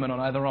 beautiful women on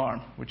either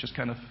arm, which is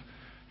kind of,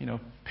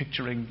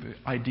 picturing the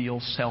ideal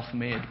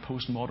self-made,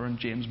 postmodern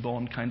James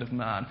Bond kind of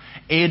man.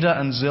 Ada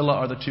and Zillah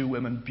are the 2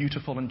 women,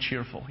 beautiful and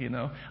cheerful,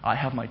 I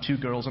have my 2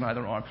 girls on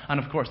either arm. And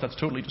of course, that's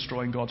totally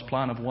destroying God's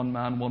plan of 1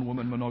 man, 1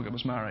 woman,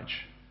 monogamous marriage.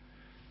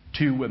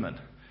 2 women.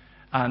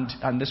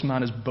 And this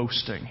man is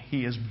boasting.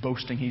 He is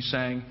boasting. He's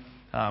saying,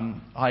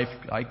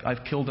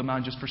 I've killed a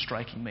man just for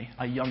striking me,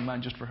 a young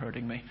man just for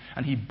hurting me.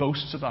 And he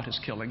boasts about his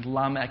killing.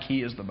 Lamech,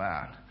 he is the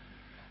man.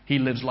 He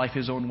lives life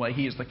his own way.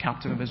 He is the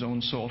captain of his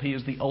own soul. He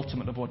is the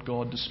ultimate of what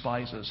God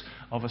despises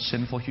of a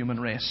sinful human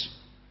race.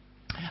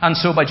 And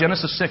so by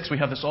Genesis 6, we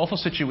have this awful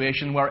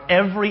situation where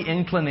every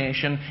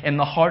inclination in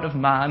the heart of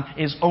man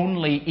is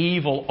only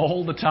evil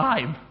all the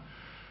time.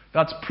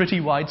 That's pretty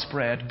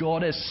widespread.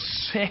 God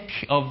is sick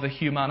of the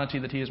humanity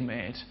that He has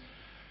made.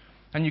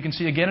 And you can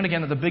see again and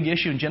again that the big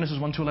issue in Genesis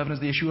 1-11 is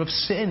the issue of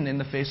sin in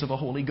the face of a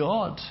holy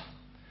God.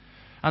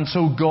 And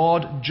so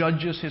God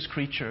judges His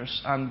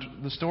creatures. And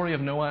the story of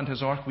Noah and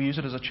his ark, we use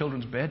it as a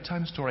children's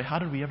bedtime story. How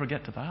did we ever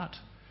get to that?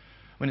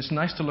 I mean, it's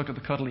nice to look at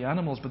the cuddly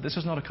animals, but this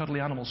is not a cuddly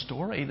animal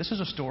story. This is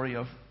a story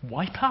of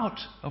wipeout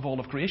of all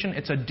of creation.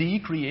 It's a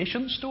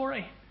decreation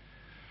story.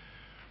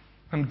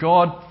 And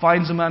God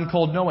finds a man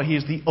called Noah. He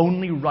is the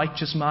only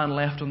righteous man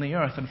left on the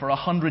earth. And for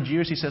 100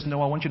 years He says,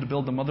 Noah, I want you to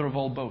build the mother of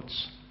all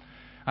boats.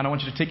 And I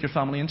want you to take your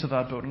family into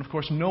that boat. And of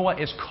course, Noah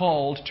is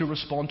called to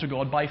respond to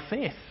God by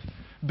faith.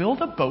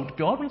 Build a boat,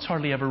 God, when it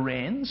hardly ever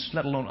rains,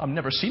 let alone, I've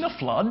never seen a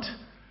flood.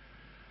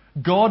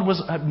 Noah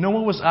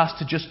was asked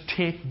to just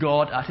take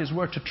God at His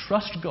word, to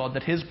trust God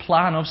that His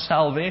plan of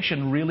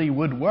salvation really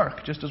would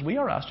work, just as we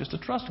are asked just to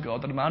trust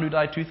God, that a man who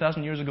died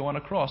 2,000 years ago on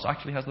a cross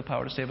actually has the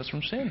power to save us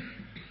from sin.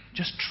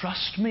 Just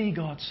trust me,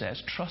 God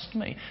says. Trust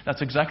me.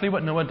 That's exactly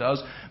what Noah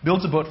does.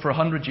 Builds a boat for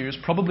 100 years,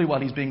 probably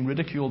while he's being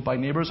ridiculed by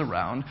neighbors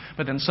around.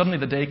 But then suddenly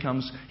the day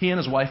comes, he and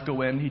his wife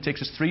go in. He takes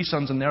his 3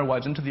 sons and their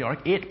wives into the ark.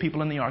 8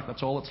 people in the ark,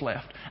 that's all that's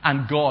left.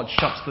 And God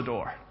shuts the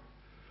door.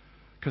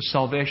 Because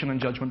salvation and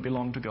judgment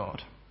belong to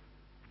God.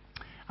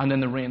 And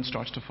then the rain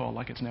starts to fall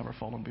like it's never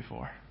fallen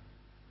before.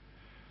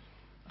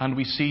 And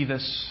we see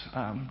this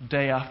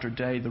day after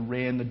day, the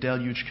rain, the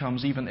deluge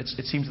comes. Even it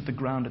seems that the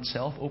ground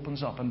itself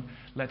opens up and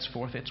lets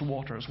forth its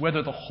waters.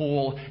 Whether the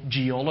whole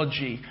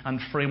geology and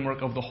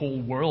framework of the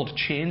whole world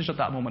changed at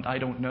that moment, I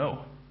don't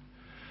know.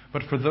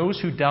 But for those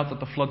who doubt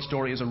that the flood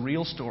story is a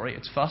real story,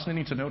 it's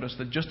fascinating to notice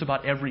that just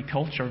about every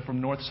culture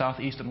from north, south,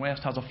 east, and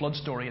west has a flood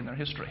story in their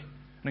history.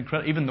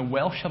 Even the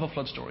Welsh have a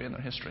flood story in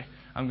their history.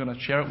 I'm going to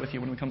share it with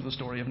you when we come to the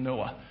story of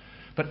Noah.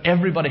 But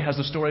everybody has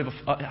the story of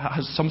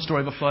has some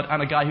story of a flood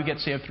and a guy who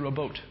gets saved through a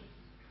boat.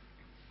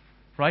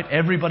 Right?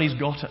 Everybody's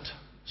got it.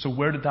 So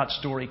where did that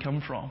story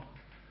come from?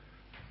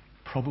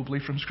 Probably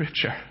from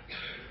Scripture.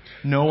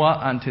 Noah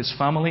and his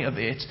family of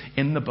 8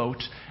 in the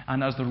boat,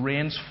 and as the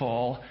rains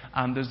fall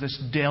and there's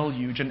this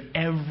deluge and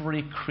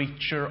every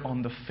creature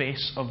on the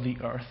face of the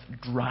earth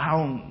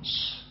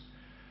drowns.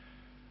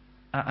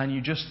 And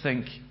you just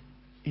think,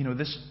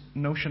 this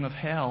notion of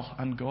hell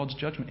and God's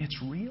judgment, it's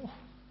real.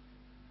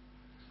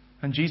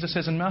 And Jesus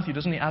says in Matthew,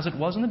 doesn't He, as it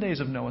was in the days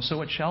of Noah,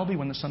 so it shall be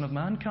when the Son of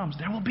Man comes.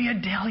 There will be a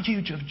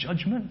deluge of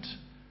judgment.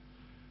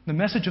 The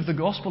message of the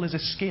gospel is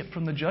escape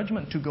from the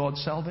judgment to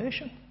God's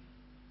salvation.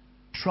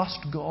 Trust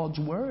God's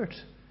word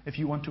if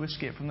you want to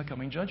escape from the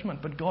coming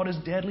judgment. But God is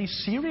deadly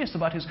serious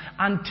about His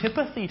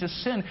antipathy to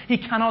sin. He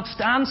cannot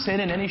stand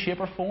sin in any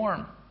shape or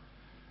form.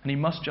 And He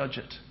must judge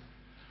it.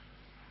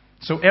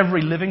 So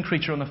every living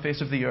creature on the face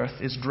of the earth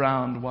is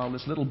drowned while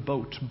this little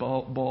boat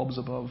bobs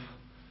above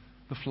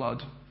the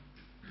flood.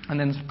 And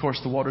then, of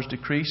course, the waters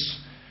decrease.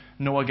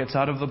 Noah gets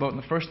out of the boat,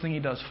 and the first thing he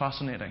does,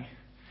 fascinating,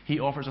 he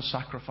offers a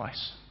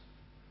sacrifice.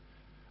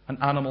 An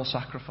animal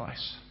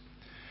sacrifice.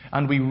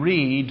 And we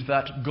read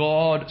that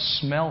God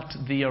smelt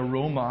the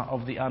aroma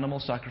of the animal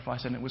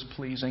sacrifice, and it was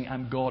pleasing,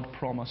 and God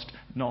promised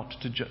not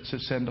to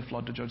send a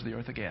flood to judge the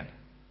earth again.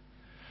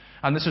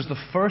 And this is the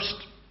first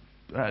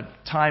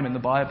time in the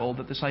Bible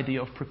that this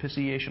idea of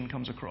propitiation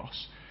comes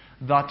across.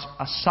 That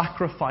a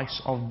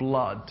sacrifice of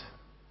blood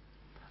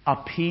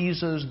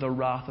appeases the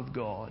wrath of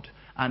God,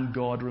 and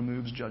God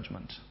removes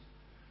judgment.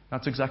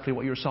 That's exactly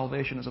what your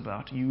salvation is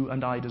about. You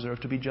and I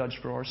deserve to be judged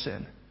for our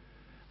sin.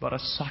 But a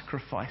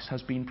sacrifice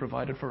has been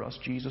provided for us,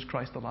 Jesus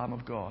Christ, the Lamb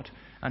of God.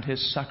 And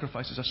his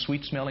sacrifice is a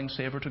sweet-smelling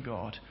savor to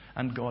God,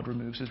 and God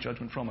removes his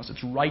judgment from us.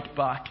 It's right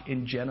back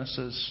in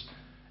Genesis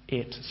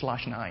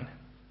 8/9.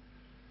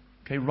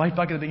 Okay, right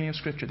back at the beginning of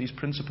Scripture, these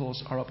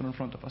principles are up and in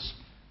front of us.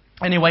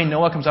 Anyway,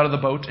 Noah comes out of the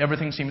boat.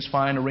 Everything seems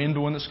fine. A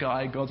rainbow in the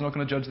sky. God's not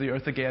going to judge the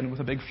earth again with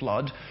a big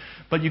flood.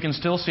 But you can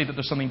still see that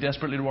there's something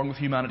desperately wrong with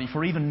humanity.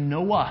 For even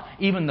Noah,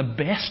 even the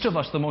best of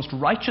us, the most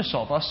righteous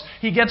of us,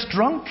 he gets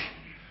drunk.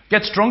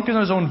 Gets drunk in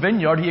his own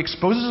vineyard. He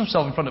exposes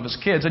himself in front of his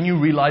kids. And you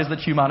realize that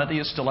humanity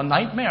is still a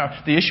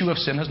nightmare. The issue of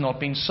sin has not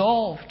been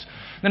solved.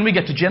 Then we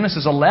get to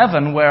Genesis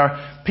 11, where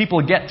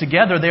people get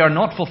together. They are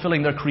not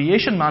fulfilling their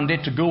creation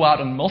mandate to go out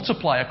and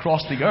multiply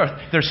across the earth.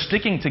 They're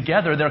sticking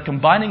together. They're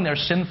combining their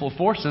sinful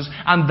forces,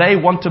 and they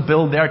want to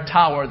build their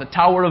tower, the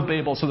Tower of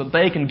Babel, so that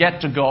they can get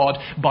to God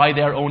by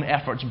their own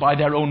efforts, by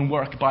their own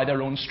work, by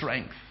their own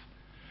strength.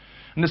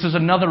 And this is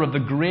another of the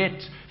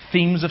great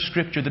themes of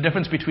Scripture, the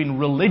difference between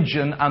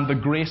religion and the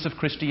grace of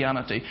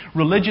Christianity.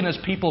 Religion is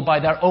people by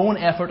their own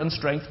effort and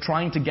strength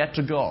trying to get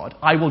to God.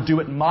 I will do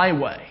it my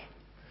way.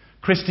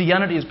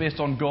 Christianity is based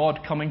on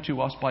God coming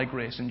to us by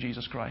grace in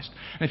Jesus Christ.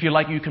 And if you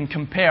like, you can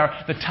compare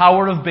the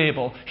Tower of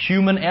Babel,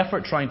 human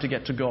effort trying to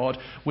get to God,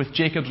 with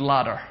Jacob's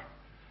ladder.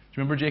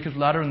 Do you remember Jacob's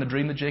ladder and the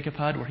dream that Jacob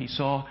had where he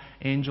saw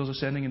angels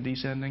ascending and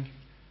descending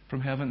from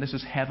heaven? This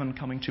is heaven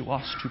coming to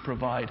us to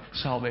provide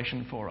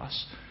salvation for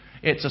us.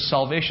 It's a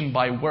salvation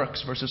by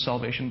works versus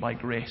salvation by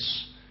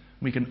grace.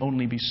 We can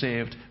only be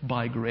saved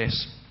by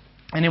grace.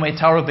 Anyway,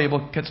 Tower of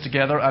Babel gets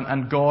together,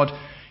 and God,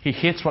 he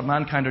hates what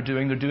mankind are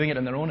doing. They're doing it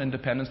in their own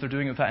independence. They're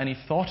doing it without any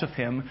thought of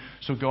him.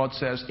 So God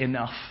says,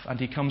 enough. And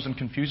he comes and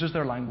confuses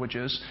their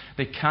languages.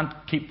 They can't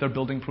keep their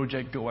building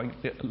project going.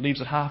 It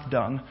leaves it half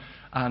done.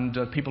 And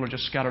people are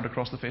just scattered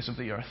across the face of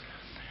the earth.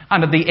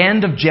 And at the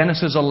end of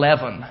Genesis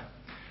 11,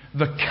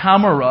 the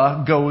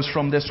camera goes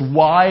from this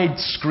wide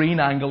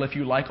screen angle, if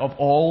you like, of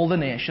all the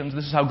nations.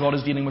 This is how God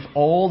is dealing with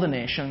all the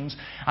nations.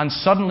 And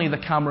suddenly the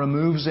camera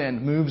moves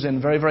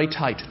in very, very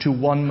tight to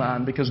one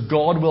man, because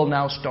God will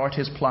now start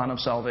his plan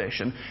of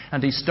salvation.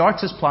 And he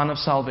starts his plan of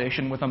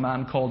salvation with a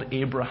man called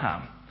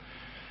Abraham.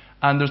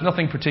 And there's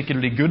nothing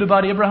particularly good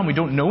about Abraham. We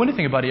don't know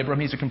anything about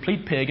Abraham. He's a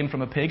complete pagan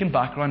from a pagan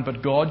background,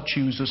 but God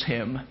chooses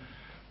him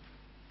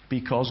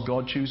because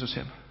God chooses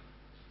him.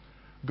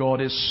 God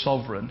is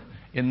sovereign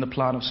in the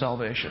plan of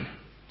salvation.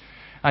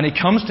 And he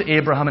comes to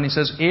Abraham and he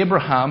says,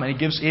 Abraham, and he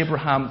gives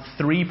Abraham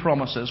 3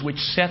 promises which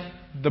set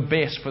the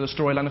base for the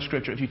storyline of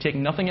Scripture. If you take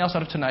nothing else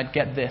out of tonight,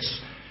 get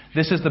this.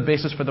 This is the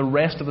basis for the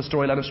rest of the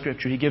storyline of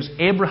Scripture. He gives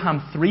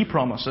Abraham 3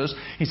 promises.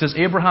 He says,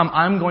 Abraham,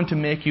 I'm going to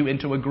make you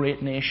into a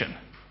great nation,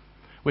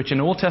 which in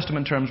Old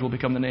Testament terms will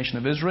become the nation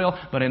of Israel,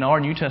 but in our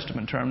New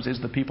Testament terms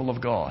is the people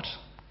of God.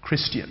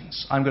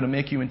 Christians. I'm going to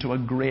make you into a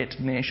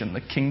great nation,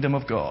 the kingdom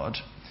of God.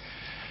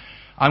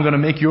 I'm going to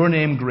make your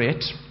name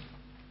great,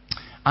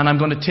 and I'm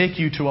going to take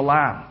you to a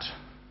land,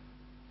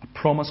 a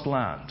promised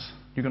land.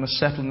 You're going to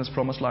settle in this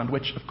promised land,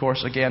 which, of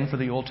course, again, for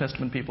the Old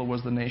Testament people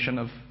was the nation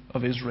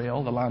of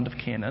Israel, the land of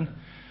Canaan.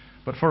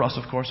 But for us,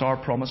 of course, our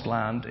promised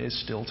land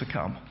is still to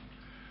come.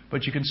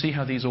 But you can see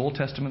how these Old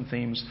Testament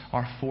themes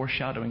are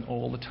foreshadowing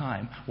all the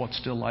time what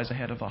still lies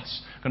ahead of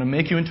us. I'm going to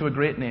make you into a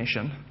great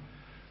nation.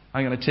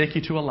 I'm going to take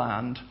you to a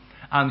land,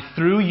 and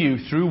through you,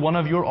 through one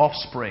of your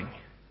offspring,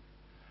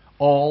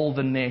 all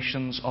the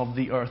nations of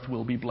the earth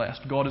will be blessed.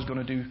 God is going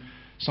to do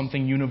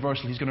something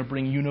universal. He's going to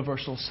bring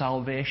universal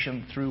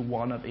salvation through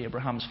one of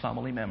Abraham's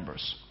family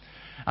members.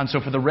 And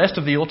so for the rest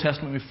of the Old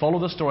Testament, we follow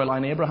the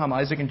storyline, Abraham,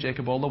 Isaac, and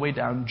Jacob, all the way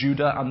down.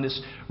 Judah, and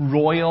this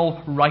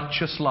royal,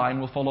 righteous line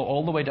will follow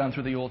all the way down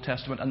through the Old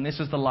Testament. And this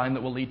is the line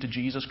that will lead to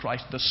Jesus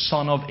Christ, the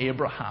son of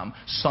Abraham,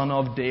 son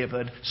of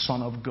David,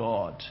 son of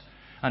God.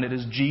 And it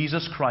is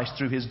Jesus Christ,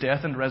 through his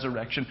death and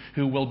resurrection,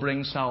 who will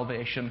bring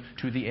salvation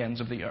to the ends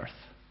of the earth.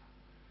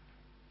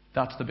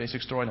 That's the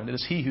basic storyline. It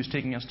is he who's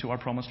taking us to our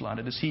promised land.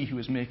 It is he who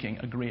is making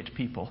a great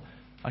people,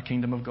 a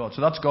kingdom of God.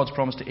 So that's God's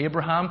promise to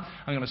Abraham.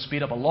 I'm going to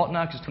speed up a lot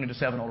now because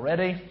it's 20-7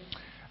 already.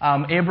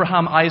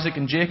 Abraham, Isaac,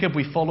 and Jacob,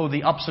 we follow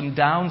the ups and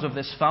downs of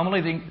this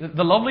family.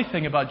 The lovely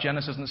thing about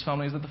Genesis and this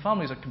family is that the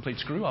family is a complete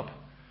screw-up.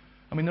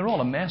 I mean, they're all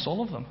a mess,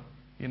 all of them,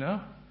 you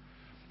know.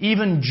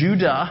 Even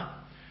Judah,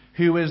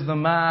 who is the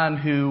man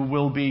who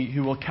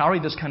will carry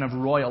this kind of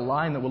royal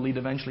line that will lead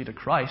eventually to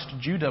Christ.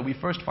 Judah, we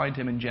first find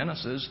him in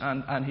Genesis,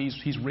 and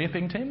he's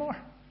raping Tamar.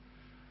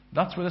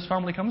 That's where this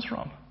family comes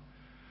from.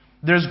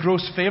 There's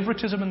gross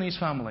favoritism in these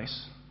families,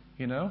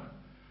 you know.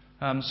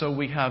 So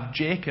we have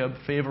Jacob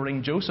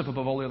favoring Joseph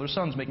above all the other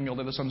sons, making all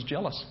the other sons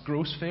jealous.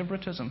 Gross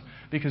favoritism.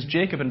 Because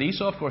Jacob and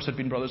Esau, of course, had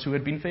been brothers who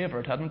had been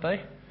favored, hadn't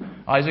they?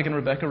 Isaac and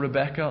Rebekah.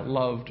 Rebekah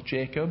loved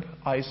Jacob.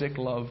 Isaac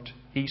loved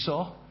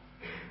Esau.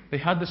 They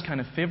had this kind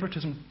of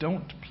favoritism.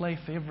 Don't play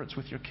favorites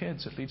with your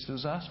kids. It leads to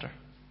disaster.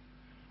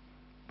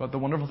 But the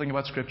wonderful thing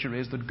about Scripture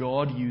is that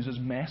God uses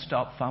messed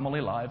up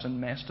family lives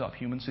and messed up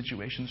human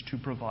situations to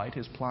provide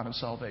his plan of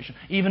salvation.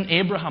 Even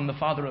Abraham, the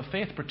father of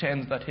faith,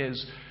 pretends that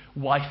his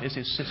wife is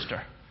his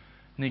sister.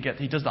 And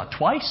he does that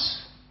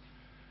twice.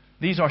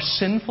 These are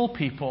sinful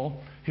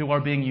people who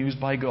are being used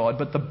by God.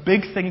 But the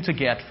big thing to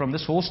get from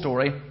this whole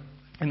story,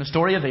 in the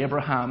story of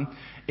Abraham,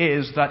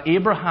 is that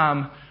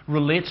Abraham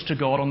relates to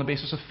God on the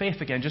basis of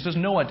faith again, just as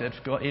Noah did.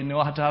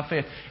 Noah had to have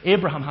faith.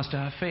 Abraham has to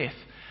have faith.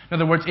 In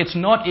other words, it's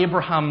not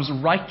Abraham's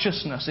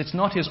righteousness, it's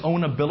not his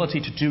own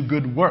ability to do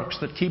good works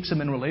that keeps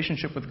him in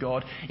relationship with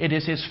God. It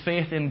is his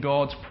faith in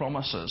God's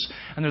promises.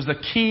 And there's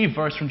the key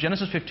verse from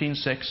Genesis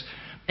 15:6.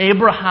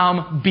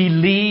 Abraham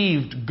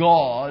believed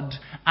God,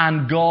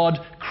 and God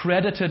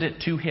credited it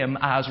to him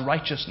as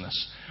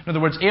righteousness. In other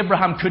words,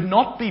 Abraham could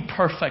not be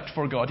perfect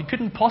for God. He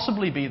couldn't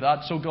possibly be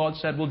that, so God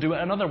said, we'll do it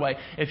another way.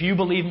 If you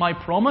believe my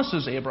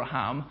promises,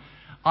 Abraham,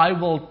 I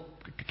will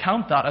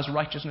count that as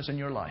righteousness in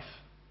your life.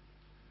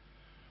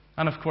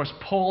 And of course,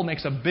 Paul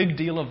makes a big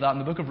deal of that in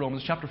the book of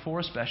Romans, chapter 4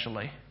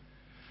 especially,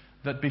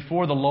 that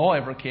before the law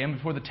ever came,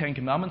 before the Ten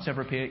Commandments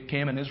ever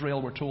came, and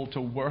Israel were told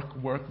to work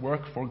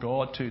for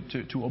God,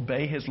 to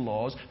obey His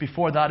laws,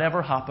 before that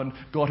ever happened,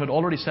 God had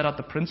already set out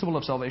the principle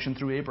of salvation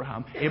through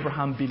Abraham.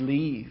 Abraham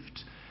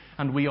believed.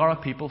 And we are a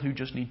people who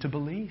just need to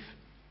believe.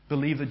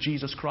 Believe that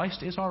Jesus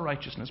Christ is our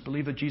righteousness.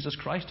 Believe that Jesus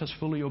Christ has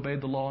fully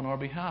obeyed the law on our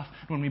behalf.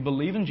 When we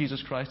believe in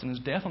Jesus Christ and His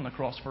death on the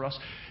cross for us,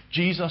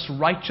 Jesus'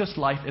 righteous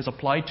life is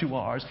applied to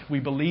ours. We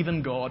believe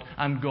in God,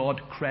 and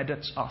God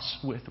credits us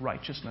with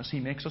righteousness. He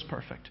makes us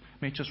perfect,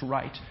 makes us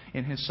right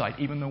in His sight,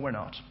 even though we're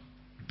not.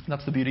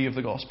 That's the beauty of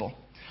the gospel.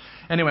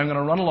 Anyway, I'm going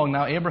to run along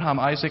now. Abraham,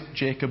 Isaac,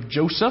 Jacob,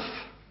 Joseph.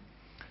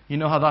 You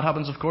know how that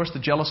happens, of course. The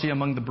jealousy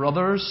among the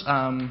brothers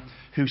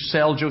who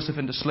sell Joseph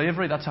into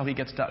slavery. That's how he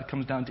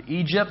comes down to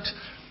Egypt.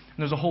 And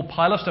there's a whole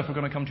pile of stuff we're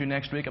going to come to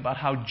next week about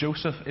how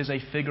Joseph is a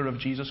figure of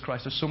Jesus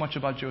Christ. There's so much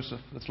about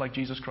Joseph that's like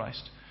Jesus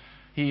Christ.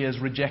 He is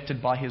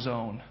rejected by his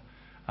own.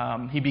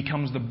 He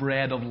becomes the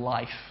bread of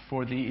life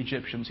for the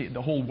Egyptians.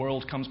 The whole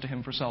world comes to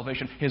him for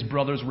salvation. His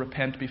brothers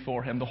repent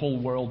before him. The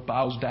whole world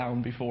bows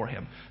down before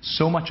him.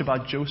 So much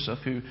about Joseph,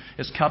 who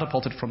is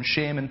catapulted from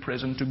shame in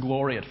prison to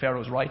glory at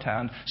Pharaoh's right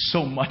hand.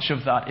 So much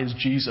of that is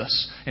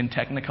Jesus in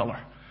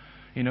Technicolor.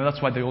 You know,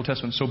 that's why the Old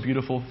Testament's so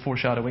beautiful,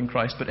 foreshadowing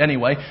Christ. But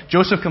anyway,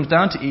 Joseph comes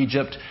down to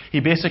Egypt. He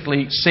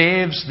basically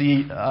saves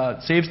the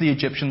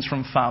Egyptians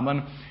from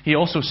famine. He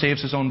also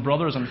saves his own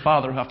brothers and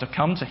father who have to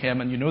come to him.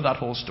 And you know that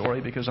whole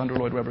story because Andrew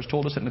Lloyd Webber's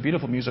told us it in a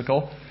beautiful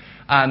musical.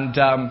 And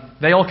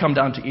they all come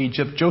down to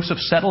Egypt. Joseph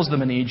settles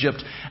them in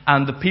Egypt.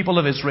 And the people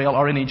of Israel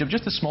are in Egypt,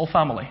 just a small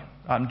family.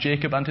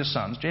 Jacob and his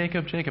sons.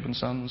 Jacob and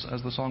sons,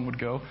 as the song would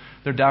go.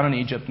 They're down in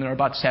Egypt, and there are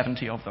about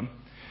 70 of them.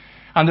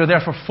 And they're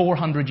there for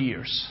 400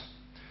 years.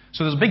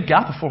 So there's a big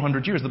gap of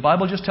 400 years. The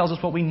Bible just tells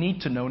us what we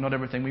need to know, not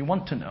everything we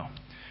want to know.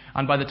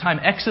 And by the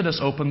time Exodus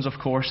opens, of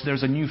course,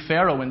 there's a new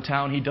Pharaoh in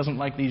town. He doesn't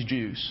like these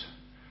Jews,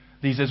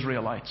 these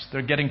Israelites.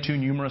 They're getting too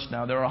numerous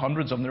now. There are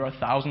hundreds of them. There are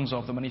thousands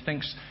of them. And he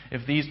thinks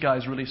if these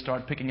guys really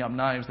start picking up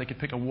knives, they could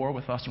pick a war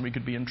with us and we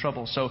could be in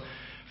trouble. So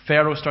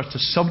Pharaoh starts to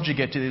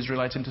subjugate the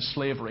Israelites into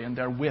slavery, and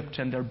they're whipped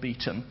and they're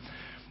beaten.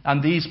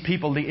 And these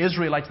people, the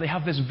Israelites, they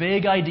have this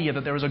vague idea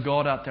that there is a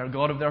God out there,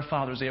 God of their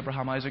fathers,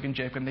 Abraham, Isaac, and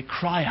Jacob. And they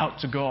cry out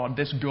to God,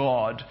 this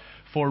God,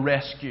 for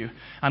rescue.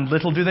 And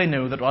little do they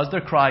know that as they're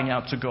crying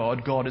out to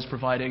God, God is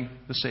providing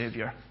the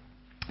Savior.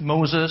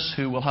 Moses,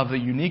 who will have the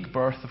unique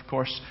birth, of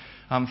course,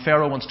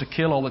 Pharaoh wants to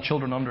kill all the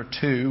children under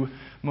 2.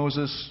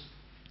 Moses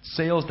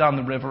sails down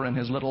the river in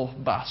his little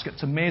basket.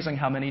 It's amazing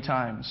how many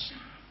times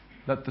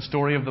that the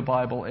story of the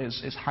Bible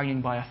is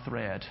hanging by a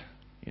thread,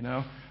 you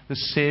know. The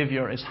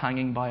Savior is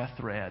hanging by a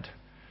thread.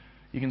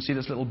 You can see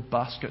this little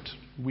basket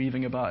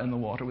weaving about in the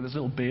water with this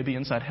little baby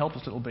inside,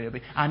 helpless little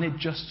baby. And it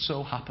just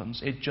so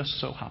happens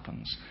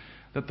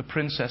that the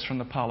princess from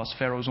the palace,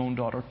 Pharaoh's own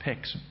daughter,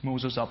 picks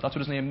Moses up. That's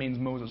what his name means,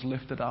 Moses,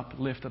 lifted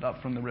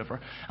up from the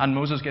river. And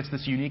Moses gets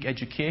this unique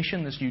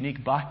education, this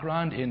unique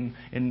background in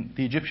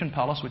the Egyptian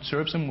palace, which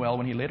serves him well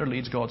when he later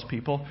leads God's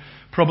people.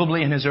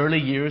 Probably in his early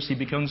years, he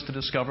begins to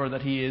discover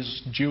that he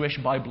is Jewish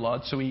by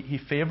blood, so he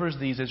favors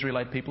these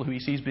Israelite people who he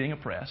sees being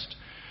oppressed.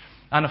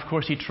 And of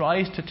course, he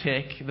tries to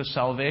take the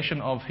salvation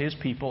of his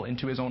people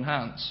into his own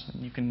hands.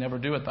 You can never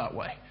do it that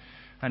way.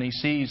 And he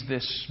sees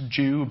this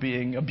Jew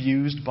being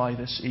abused by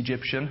this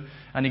Egyptian,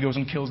 and he goes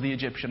and kills the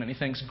Egyptian, and he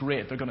thinks,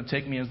 great, they're going to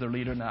take me as their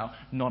leader now.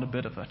 Not a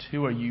bit of it.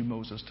 Who are you,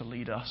 Moses, to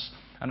lead us?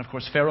 And of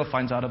course, Pharaoh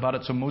finds out about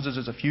it, so Moses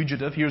is a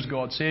fugitive. Here's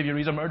God's Savior.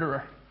 He's a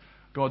murderer.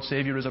 God's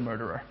Savior is a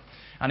murderer.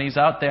 And he's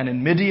out then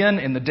in Midian,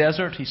 in the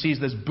desert. He sees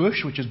this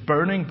bush, which is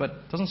burning,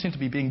 but doesn't seem to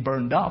be being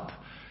burned up.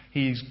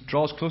 He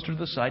draws closer to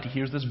the side. He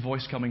hears this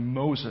voice coming,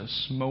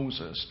 Moses,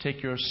 Moses,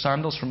 take your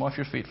sandals from off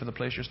your feet, for the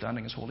place you're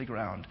standing is holy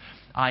ground.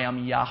 I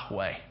am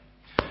Yahweh.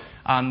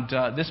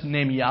 And this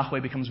name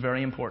Yahweh becomes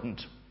very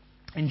important.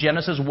 In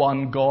Genesis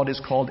 1, God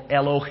is called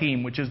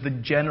Elohim, which is the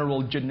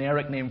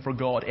generic name for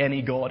God,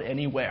 any God,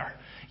 anywhere.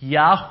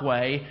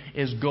 Yahweh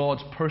is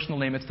God's personal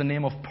name. It's the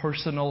name of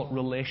personal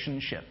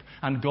relationship.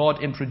 And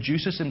God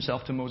introduces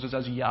himself to Moses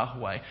as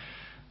Yahweh.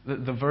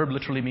 The verb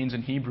literally means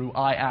in Hebrew,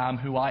 I am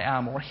who I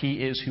am, or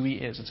He is who He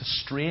is. It's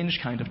a strange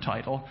kind of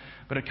title,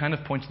 but it kind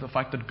of points to the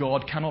fact that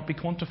God cannot be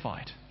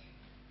quantified.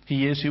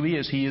 He is who He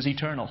is. He is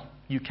eternal.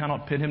 You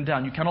cannot pin Him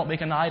down. You cannot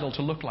make an idol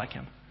to look like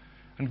Him.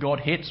 And God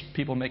hates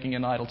people making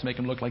an idol to make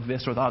him look like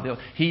this or that.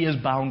 He is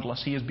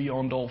boundless. He is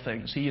beyond all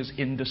things. He is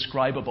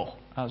indescribable,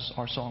 as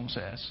our song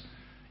says.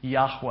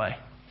 Yahweh.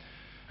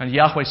 And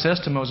Yahweh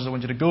says to Moses, I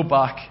want you to go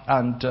back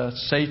and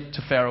say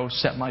to Pharaoh,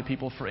 set my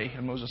people free.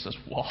 And Moses says,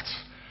 what?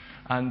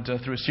 And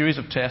through a series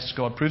of tests,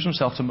 God proves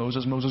himself to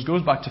Moses. Moses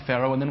goes back to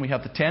Pharaoh, and then we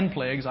have the 10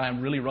 plagues. I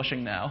am really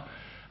rushing now.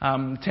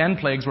 10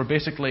 plagues were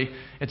basically,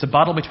 it's a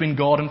battle between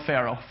God and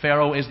Pharaoh.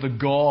 Pharaoh is the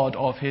god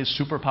of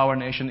his superpower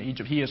nation,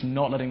 Egypt. He is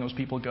not letting those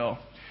people go.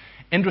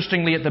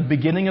 Interestingly, at the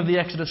beginning of the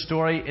Exodus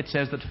story, it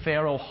says that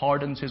Pharaoh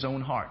hardens his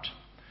own heart.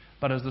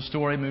 But as the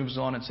story moves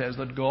on, it says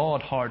that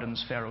God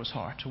hardens Pharaoh's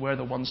heart. Where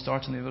the one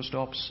starts and the other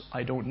stops,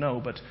 I don't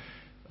know. But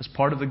as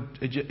part of the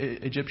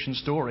Egyptian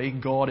story,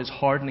 God is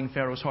hardening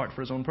Pharaoh's heart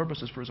for his own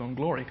purposes, for his own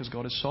glory, because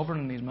God is sovereign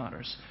in these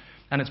matters.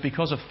 And it's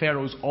because of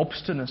Pharaoh's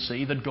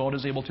obstinacy that God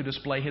is able to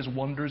display his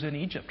wonders in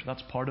Egypt.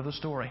 That's part of the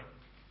story.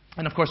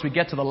 And of course, we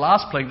get to the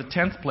last plague, the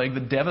 10th plague,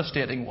 the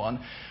devastating one,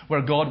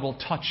 where God will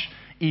touch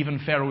even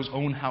Pharaoh's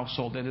own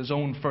household, and his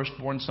own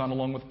firstborn son,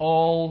 along with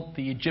all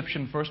the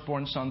Egyptian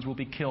firstborn sons, will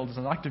be killed as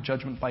an act of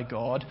judgment by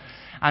God.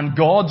 And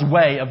God's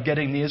way of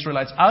getting the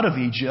Israelites out of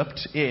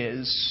Egypt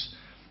is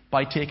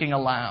by taking a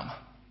lamb,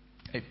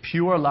 a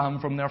pure lamb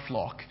from their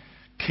flock.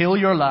 Kill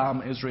your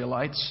lamb,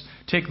 Israelites.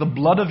 Take the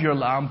blood of your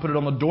lamb, put it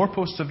on the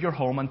doorposts of your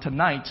home, and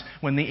tonight,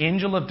 when the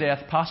angel of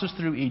death passes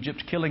through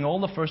Egypt, killing all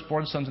the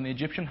firstborn sons in the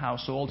Egyptian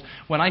household,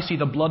 when I see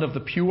the blood of the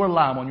pure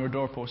lamb on your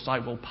doorposts, I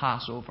will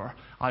pass over.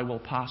 I will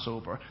pass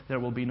over. There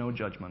will be no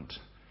judgment.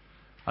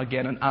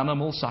 Again, an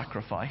animal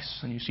sacrifice,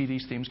 and you see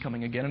these themes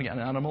coming again and again.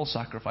 An animal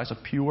sacrifice, a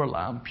pure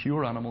lamb,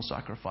 pure animal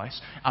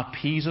sacrifice,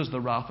 appeases the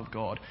wrath of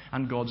God,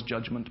 and God's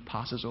judgment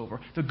passes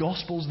over. The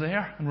gospel's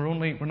there, and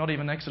we're not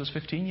even Exodus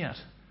 15 yet.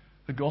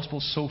 The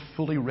gospel's so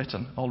fully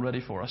written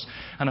already for us.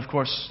 And of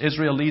course,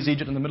 Israel leaves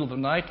Egypt in the middle of the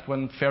night.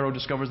 When Pharaoh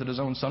discovers that his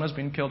own son has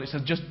been killed, he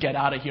says, just get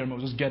out of here,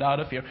 Moses, get out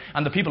of here.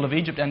 And the people of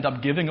Egypt end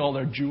up giving all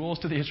their jewels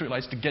to the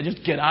Israelites to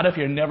just get out of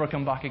here, never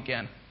come back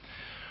again.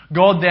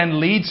 God then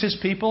leads his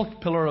people,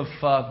 pillar of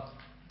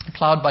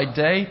cloud by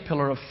day,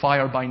 pillar of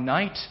fire by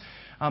night,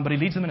 but he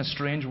leads them in a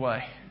strange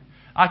way.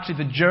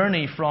 Actually, the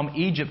journey from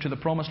Egypt to the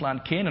promised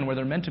land, Canaan, where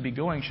they're meant to be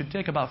going, should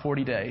take about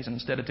 40 days, and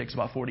instead it takes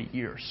about 40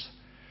 years.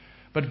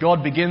 But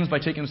God begins by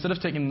instead of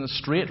taking the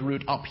straight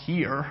route up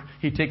here,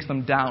 he takes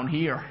them down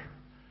here.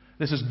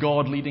 This is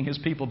God leading his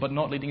people, but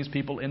not leading his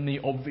people in the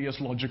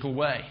obvious logical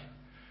way.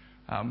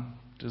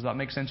 Does that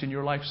make sense in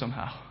your life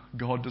somehow?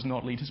 God does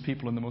not lead his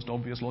people in the most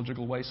obvious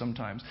logical way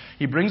sometimes.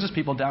 He brings his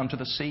people down to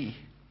the sea.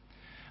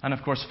 And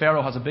of course,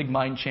 Pharaoh has a big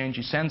mind change.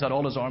 He sends out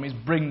all his armies,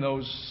 bring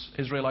those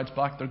Israelites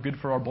back. They're good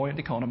for our buoyant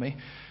economy.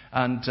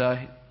 And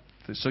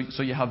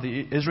So you have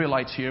the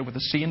Israelites here with the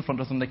sea in front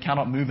of them. They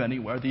cannot move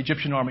anywhere. The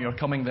Egyptian army are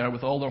coming there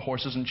with all their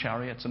horses and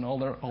chariots and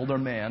all their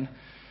men.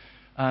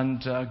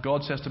 And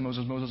God says to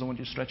Moses, Moses, I want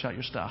you to stretch out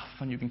your staff.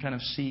 And you can kind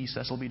of see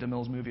Cecil B.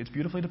 DeMille's movie. It's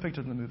beautifully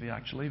depicted in the movie,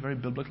 actually, very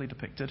biblically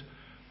depicted.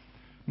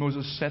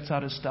 Moses sets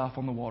out his staff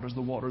on the waters.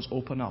 The waters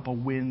open up. A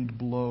wind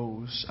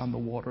blows and the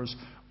waters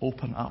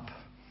open up.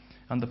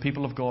 And the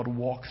people of God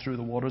walk through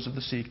the waters of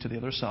the sea to the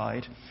other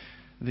side.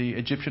 The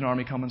Egyptian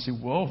army come and say,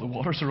 whoa, the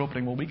waters are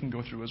opening. Well, we can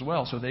go through as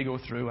well. So they go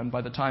through, and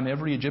by the time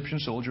every Egyptian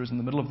soldier is in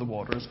the middle of the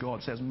waters,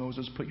 God says,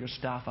 Moses, put your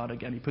staff out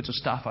again. He puts his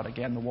staff out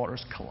again. The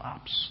waters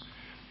collapse.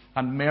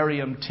 And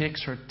Miriam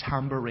takes her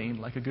tambourine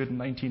like a good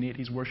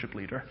 1980s worship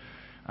leader,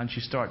 and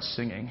she starts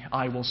singing,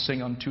 I will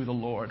sing unto the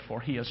Lord,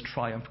 for he has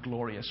triumphed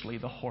gloriously.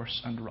 The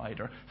horse and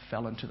rider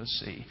fell into the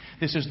sea.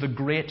 This is the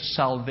great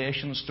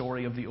salvation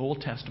story of the Old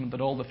Testament that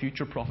all the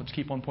future prophets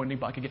keep on pointing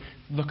back again.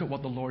 Look at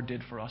what the Lord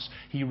did for us.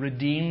 He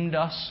redeemed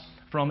us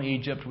from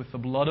Egypt with the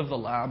blood of the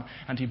Lamb,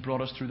 and he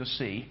brought us through the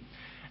sea.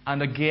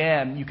 And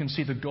again, you can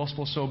see the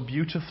gospel so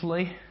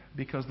beautifully,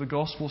 because the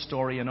gospel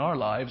story in our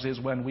lives is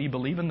when we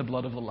believe in the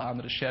blood of the Lamb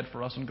that is shed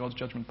for us and God's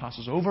judgment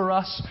passes over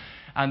us,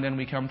 and then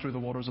we come through the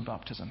waters of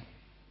baptism.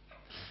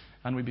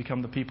 And we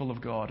become the people of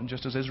God. And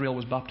just as Israel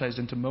was baptized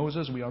into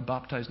Moses, we are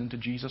baptized into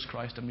Jesus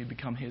Christ and we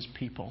become his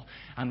people.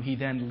 And he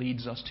then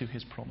leads us to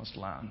his promised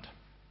land.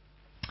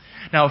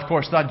 Now, of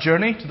course, that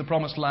journey to the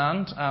promised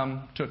land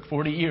took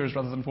 40 years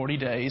rather than 40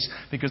 days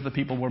because the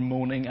people were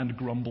moaning and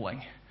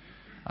grumbling.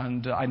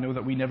 And I know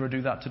that we never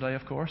do that today,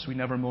 of course. We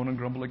never moan and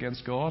grumble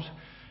against God.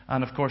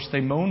 And of course,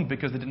 they moaned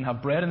because they didn't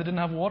have bread and they didn't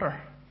have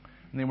water.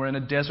 And they were in a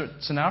desert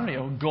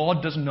scenario.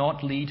 God does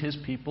not lead his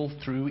people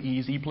through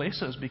easy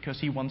places because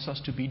he wants us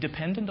to be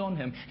dependent on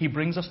him. He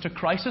brings us to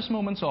crisis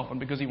moments often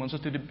because he wants us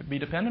to be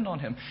dependent on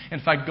him. In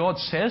fact, God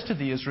says to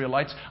the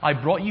Israelites, I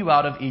brought you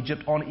out of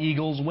Egypt on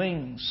eagle's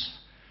wings.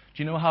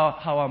 Do you know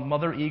how a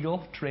mother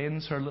eagle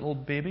trains her little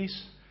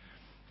babies?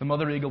 The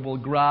mother eagle will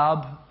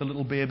grab the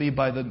little baby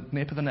by the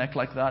nape of the neck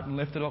like that and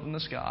lift it up in the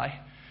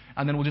sky,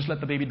 and then we'll just let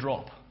the baby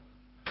drop.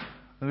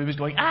 The baby's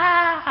going,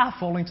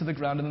 falling to the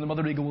ground, and then the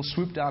mother eagle will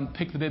swoop down,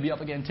 pick the baby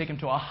up again, take him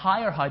to a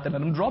higher height, and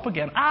let him drop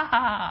again.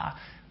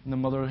 And the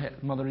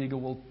mother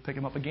eagle will pick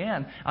him up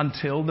again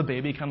until the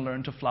baby can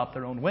learn to flap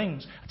their own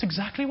wings. That's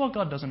exactly what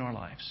God does in our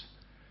lives.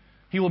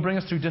 He will bring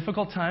us through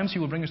difficult times. He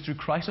will bring us through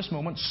crisis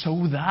moments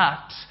so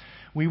that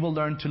We will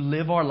learn to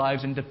live our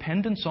lives in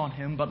dependence on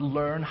Him, but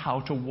learn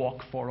how to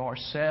walk for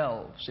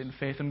ourselves in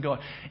faith in God.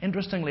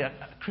 Interestingly, a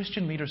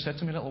Christian leader said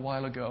to me a little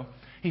while ago,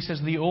 he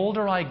says, the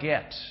older I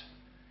get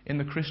in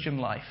the Christian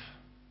life,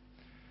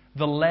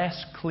 the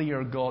less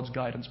clear God's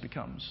guidance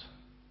becomes.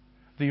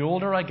 The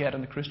older I get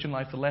in the Christian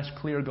life, the less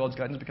clear God's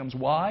guidance becomes.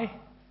 Why?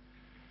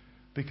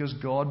 Because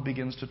God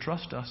begins to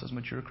trust us as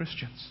mature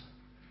Christians,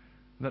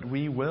 that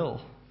we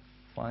will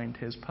find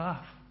His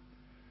path.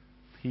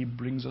 He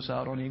brings us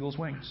out on eagle's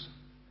wings,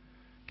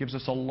 gives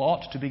us a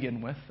lot to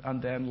begin with,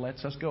 and then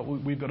lets us go.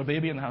 We've got a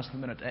baby in the house at the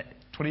minute,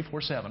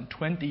 24/7.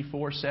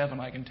 24/7,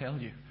 I can tell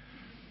you.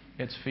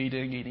 It's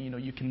feeding, eating.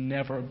 You can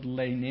never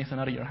lay Nathan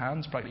out of your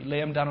hands practically. Lay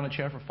him down on a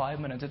chair for 5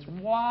 minutes. It's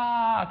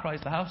wah,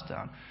 cries the house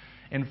down.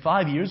 In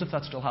 5 years, if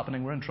that's still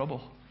happening, we're in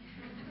trouble.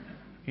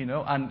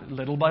 And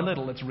little by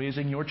little, it's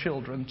raising your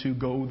children to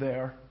go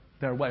their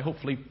way.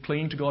 Hopefully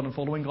clinging to God and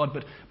following God,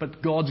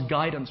 but God's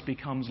guidance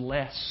becomes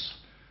less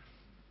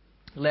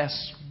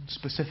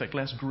specific,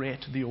 less great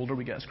the older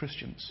we get as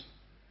Christians.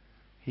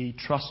 He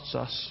trusts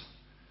us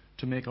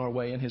to make our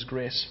way in His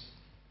grace.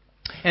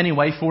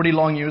 Anyway, 40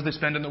 long years they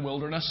spend in the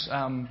wilderness.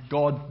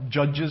 God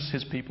judges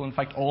His people. In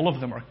fact, all of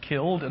them are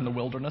killed in the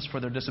wilderness for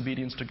their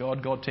disobedience to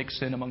God. God takes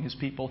sin among His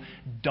people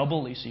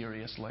doubly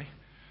seriously.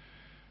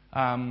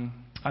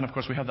 And of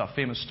course we have that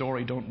famous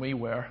story, don't we,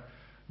 where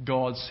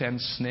God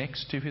sends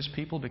snakes to His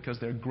people because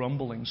they're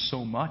grumbling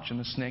so much, and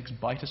the snakes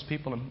bite His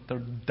people and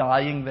they're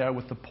dying there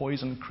with the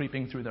poison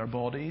creeping through their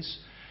bodies.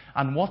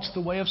 And what's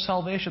the way of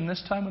salvation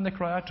this time when they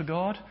cry out to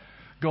God?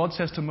 God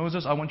says to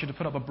Moses, I want you to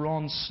put up a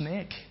bronze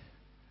snake,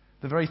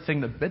 the very thing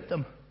that bit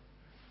them.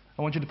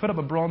 I want you to put up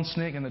a bronze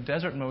snake in the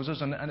desert,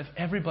 Moses, and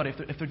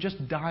if they're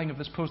just dying of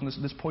this poison,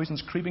 this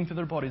poison's creeping through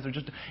their bodies,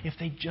 if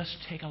they just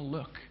take a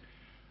look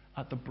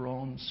at the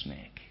bronze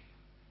snake,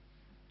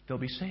 they'll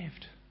be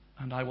saved.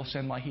 And I will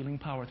send my healing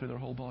power through their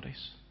whole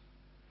bodies.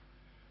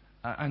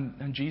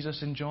 And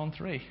Jesus in John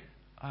 3,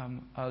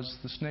 as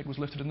the snake was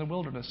lifted in the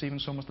wilderness, even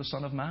so must the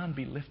Son of Man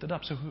be lifted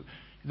up, so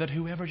that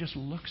whoever just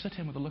looks at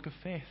Him with a look of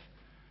faith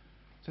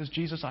says,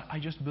 Jesus, I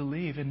just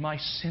believe in my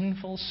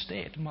sinful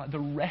state, the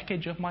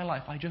wreckage of my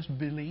life, I just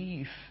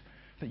believe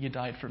that You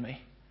died for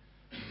me.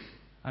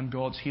 And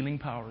God's healing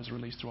power is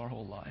released through our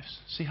whole lives.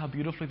 See how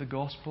beautifully the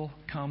gospel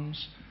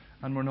comes,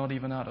 and we're not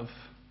even out of,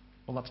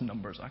 well, that's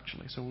Numbers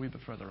actually, so we're a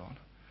bit further on.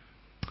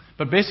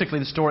 But basically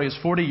the story is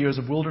 40 years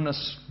of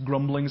wilderness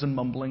grumblings and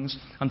mumblings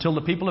until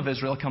the people of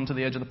Israel come to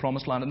the edge of the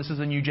promised land. And this is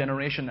a new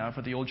generation now,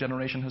 for the old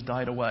generation has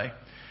died away.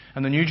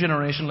 And the new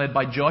generation, led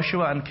by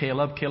Joshua and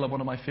Caleb,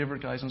 one of my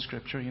favorite guys in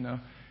Scripture,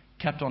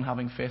 kept on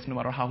having faith no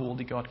matter how old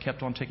he got,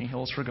 kept on taking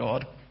hills for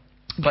God.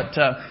 But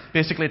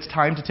basically it's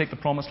time to take the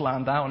promised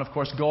land now. And of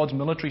course God's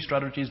military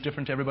strategy is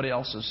different to everybody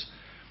else's.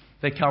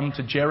 They come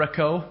to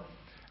Jericho,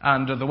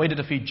 and the way to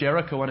defeat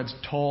Jericho and its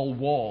tall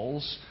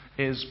walls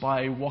is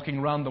by walking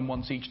around them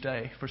once each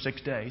day for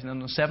 6 days. And then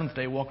on the seventh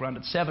day, walk around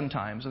it 7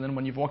 times. And then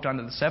when you've walked around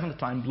it the 7th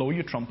time, blow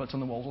your trumpets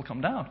and the walls will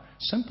come down.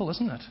 Simple,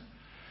 isn't it?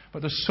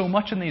 But there's so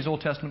much in these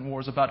Old Testament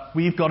wars about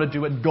we've got to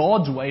do it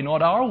God's way,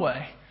 not our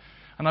way.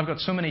 And I've got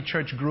so many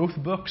church growth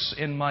books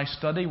in my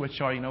study,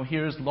 which are,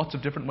 here's lots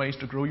of different ways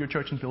to grow your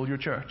church and build your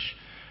church.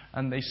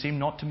 And they seem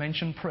not to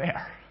mention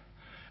prayer.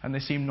 And they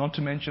seem not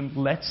to mention,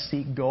 let's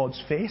seek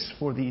God's face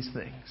for these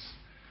things.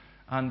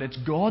 And it's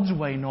God's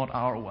way, not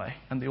our way.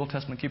 And the Old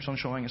Testament keeps on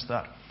showing us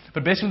that.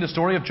 But basically the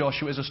story of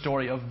Joshua is a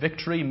story of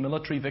victory,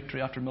 military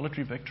victory after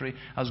military victory,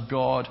 as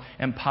God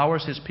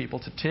empowers His people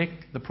to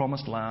take the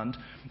promised land.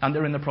 And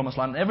they're in the promised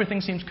land. And everything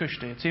seems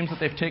cushy. It seems that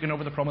they've taken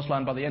over the promised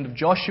land by the end of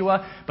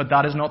Joshua, but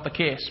that is not the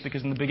case.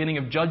 Because in the beginning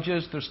of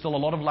Judges, there's still a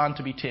lot of land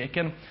to be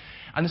taken.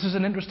 And this is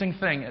an interesting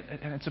thing.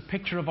 And it's a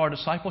picture of our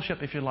discipleship,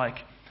 if you like.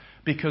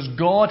 Because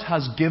God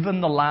has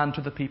given the land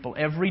to the people.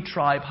 Every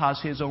tribe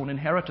has his own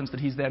inheritance that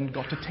He's then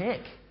got to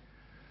take.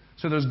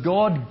 So there's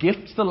God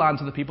gifts the land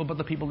to the people, but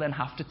the people then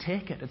have to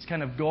take it. It's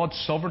kind of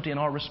God's sovereignty and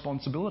our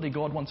responsibility.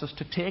 God wants us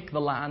to take the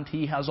land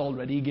He has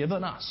already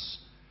given us.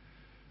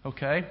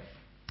 Okay?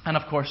 And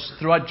of course,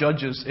 throughout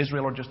Judges,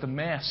 Israel are just a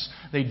mess.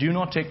 They do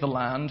not take the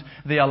land.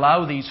 They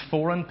allow these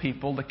foreign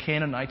people, the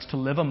Canaanites, to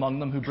live among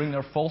them who bring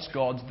their false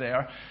gods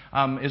there.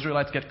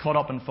 Israelites get caught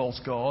up in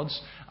false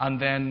gods. And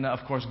then, of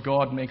course,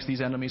 God makes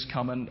these enemies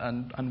come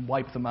and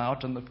wipe them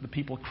out. And the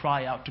people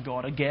cry out to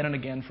God again and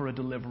again for a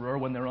deliverer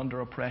when they're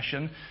under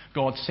oppression.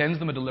 God sends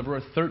them a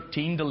deliverer,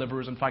 13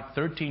 deliverers, in fact,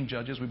 13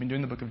 judges. We've been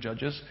doing the book of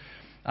Judges.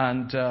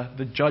 And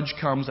the judge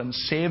comes and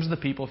saves the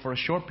people for a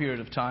short period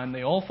of time.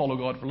 They all follow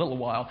God for a little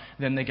while.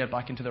 Then they get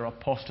back into their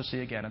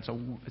apostasy again.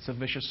 It's a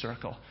vicious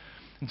circle.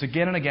 It's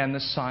again and again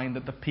this sign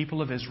that the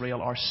people of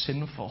Israel are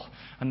sinful.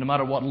 And no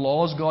matter what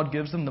laws God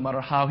gives them, no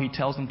matter how He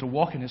tells them to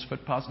walk in His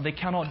footpaths, they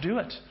cannot do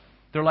it.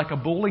 They're like a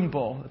bowling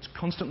ball that's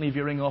constantly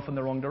veering off in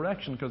the wrong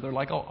direction, because they're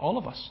like all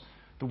of us.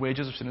 The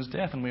wages of sin is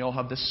death, and we all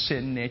have this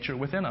sin nature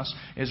within us.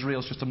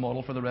 Israel's just a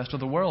model for the rest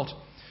of the world.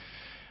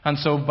 And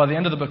so by the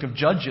end of the book of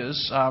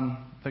Judges,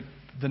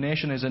 the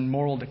nation is in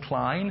moral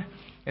decline.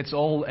 It's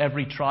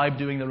every tribe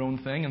doing their own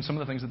thing, and some of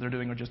the things that they're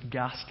doing are just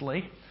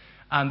ghastly.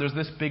 And there's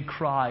this big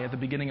cry at the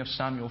beginning of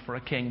Samuel for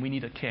a king. We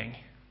need a king.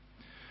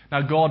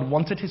 Now, God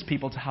wanted his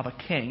people to have a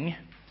king,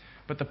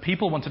 but the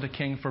people wanted a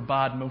king for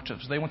bad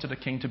motives. They wanted a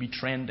king to be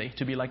trendy,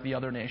 to be like the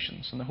other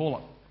nations. And the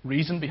whole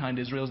reason behind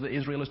Israel is that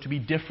Israel is to be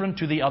different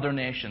to the other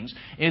nations.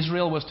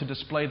 Israel was to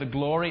display the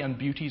glory and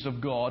beauties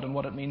of God and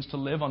what it means to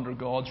live under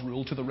God's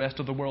rule to the rest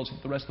of the world, so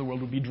that the rest of the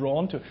world would be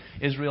drawn to.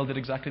 Israel did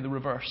exactly the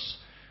reverse.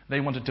 They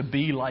wanted to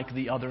be like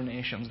the other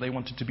nations. They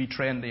wanted to be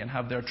trendy and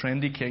have their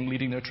trendy king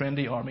leading their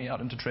trendy army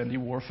out into trendy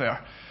warfare.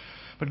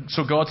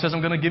 So God says,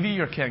 I'm going to give you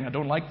your king. I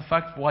don't like the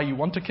fact why you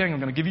want a king. I'm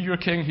going to give you your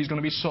king. He's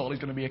going to be Saul. He's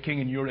going to be a king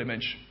in your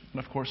image.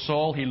 And of course,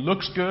 Saul, he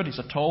looks good. He's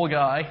a tall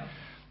guy,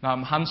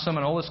 handsome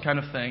and all this kind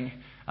of thing.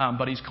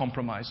 But he's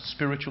compromised,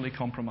 spiritually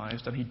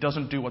compromised. And he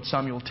doesn't do what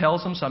Samuel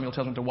tells him. Samuel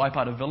tells him to wipe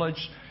out a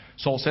village.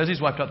 Saul says he's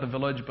wiped out the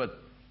village, but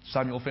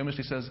Samuel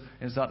famously says,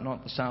 is that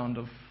not the sound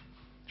of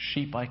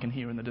sheep I can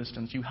hear in the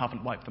distance? You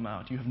haven't wiped them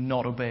out. You have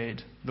not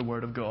obeyed the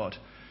word of God.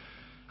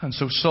 And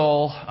so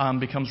Saul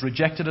becomes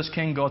rejected as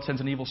king. God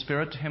sends an evil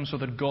spirit to him so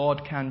that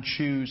God can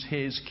choose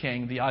his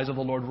king. The eyes of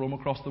the Lord roam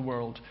across the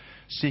world,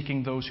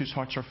 seeking those whose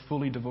hearts are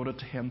fully devoted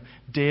to him.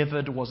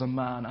 David was a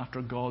man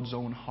after God's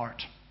own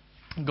heart.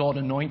 God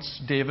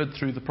anoints David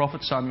through the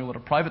prophet Samuel at a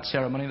private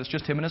ceremony that's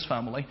just him and his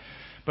family.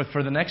 But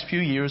for the next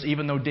few years,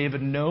 even though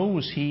David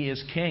knows he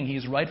is king, he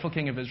is rightful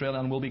king of Israel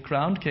and will be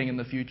crowned king in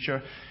the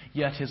future,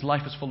 yet his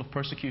life is full of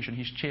persecution.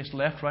 He's chased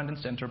left, right, and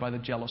center by the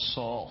jealous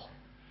Saul.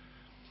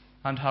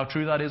 And how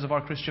true that is of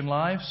our Christian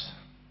lives.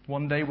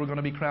 One day we're going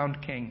to be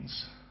crowned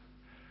kings.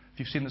 If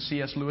you've seen the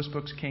C.S. Lewis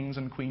books, Kings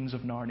and Queens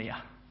of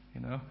Narnia,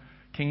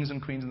 kings and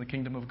queens in the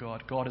kingdom of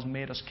God. God has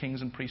made us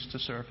kings and priests to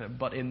serve him.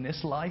 But in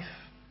this life,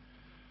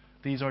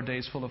 these are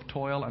days full of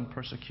toil and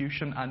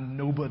persecution, and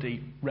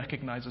nobody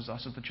recognizes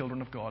us as the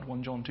children of God.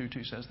 1 John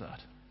 2:2 says that.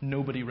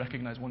 Nobody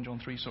recognizes, 1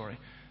 John 3,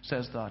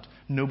 says that.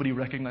 Nobody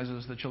recognizes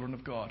us as the children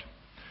of God.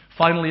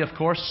 Finally, of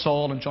course,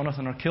 Saul and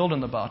Jonathan are killed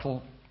in the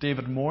battle.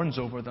 David mourns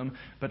over them,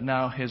 but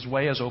now his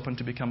way is open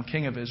to become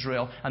king of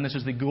Israel, and this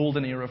is the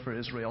golden era for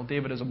Israel.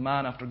 David is a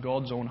man after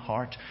God's own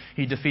heart.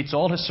 He defeats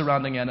all his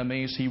surrounding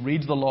enemies. He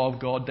reads the law of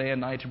God day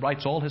and night. He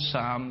writes all his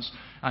psalms,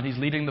 and he's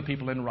leading the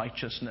people in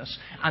righteousness.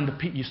 And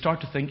you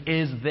start to think,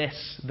 is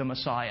this the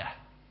Messiah?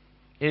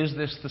 Is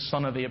this the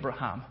son of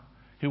Abraham,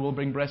 who will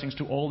bring blessings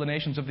to all the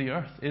nations of the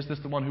earth? Is this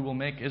the one who will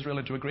make Israel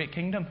into a great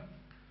kingdom?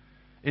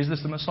 Is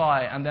this the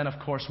Messiah? And then, of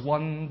course,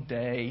 one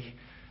day,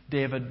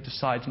 David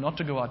decides not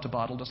to go out to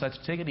battle, decides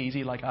to take it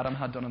easy like Adam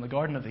had done in the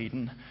Garden of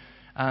Eden.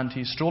 And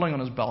he's strolling on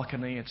his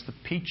balcony. It's the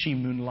peachy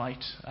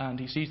moonlight. And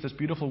he sees this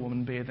beautiful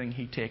woman bathing.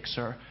 He takes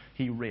her.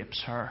 He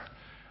rapes her.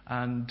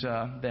 And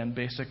then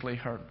basically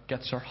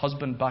gets her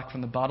husband back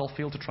from the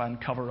battlefield to try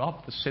and cover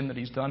up the sin that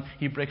he's done.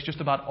 He breaks just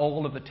about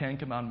all of the 10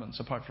 Commandments,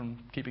 apart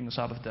from keeping the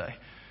Sabbath day.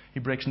 He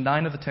breaks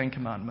 9 of the 10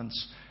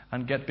 Commandments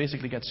and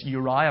basically gets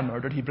Uriah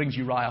murdered. He brings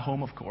Uriah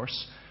home, of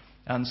course,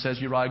 and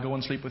says, Uriah, go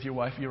and sleep with your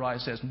wife. Uriah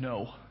says,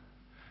 no.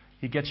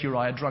 He gets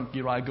Uriah drunk.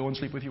 Uriah, go and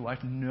sleep with your wife.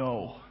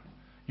 No.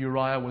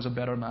 Uriah was a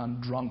better man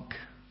drunk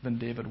than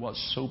David was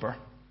sober.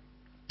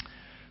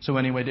 So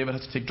anyway, David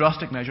has to take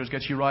drastic measures,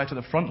 gets Uriah to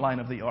the front line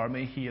of the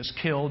army. He is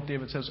killed.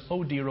 David says,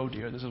 oh dear,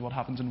 this is what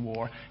happens in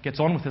war. Gets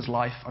on with his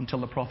life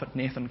until the prophet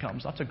Nathan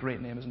comes. That's a great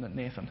name, isn't it,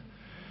 Nathan?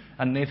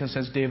 And Nathan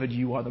says, David,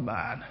 you are the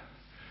man.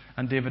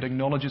 And David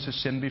acknowledges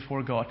his sin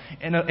before God.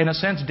 In a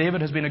sense,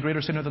 David has been a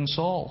greater sinner than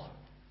Saul.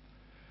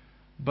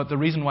 But the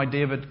reason why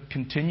David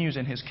continues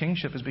in his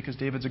kingship is because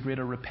David's a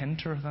greater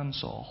repenter than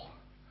Saul.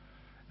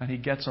 And he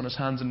gets on his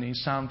hands and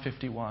knees, Psalm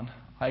 51,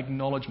 I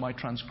acknowledge my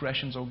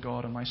transgressions, O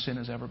God, and my sin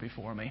is ever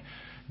before me.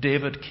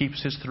 David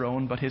keeps his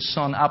throne, but his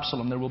son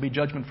Absalom, there will be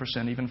judgment for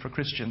sin, even for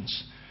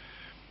Christians.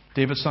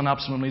 David's son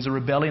Absalom leads a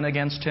rebellion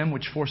against him,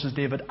 which forces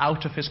David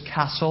out of his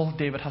castle.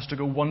 David has to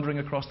go wandering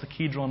across the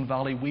Kidron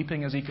Valley,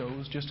 weeping as he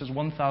goes, just as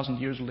 1,000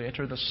 years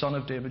later, the Son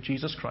of David,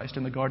 Jesus Christ,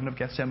 in the Garden of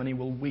Gethsemane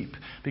will weep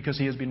because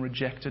he has been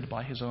rejected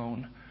by his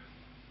own.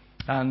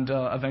 And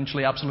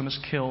eventually Absalom is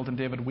killed, and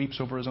David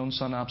weeps over his own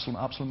son Absalom.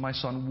 Absalom, my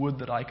son, would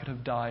that I could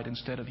have died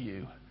instead of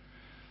you.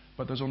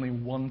 But there's only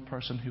one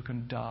person who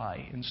can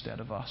die instead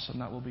of us, and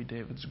that will be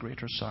David's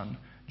greater son,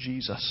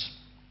 Jesus.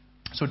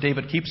 So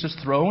David keeps his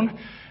throne,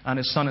 and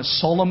his son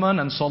is Solomon,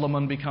 and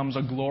Solomon becomes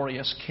a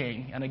glorious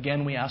king. And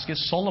again we ask,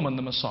 is Solomon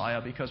the Messiah?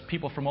 Because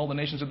people from all the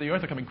nations of the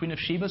earth are coming. Queen of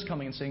Sheba is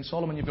coming and saying,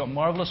 Solomon, you've got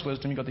marvelous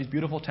wisdom, you've got these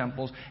beautiful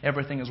temples,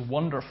 everything is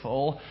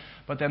wonderful.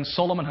 But then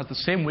Solomon has the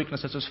same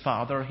weakness as his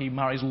father. He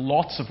marries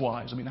lots of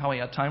wives. I mean, how he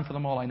had time for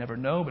them all, I never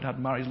know, but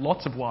marries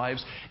lots of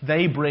wives.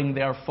 They bring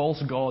their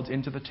false gods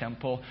into the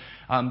temple.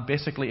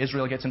 Basically,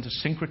 Israel gets into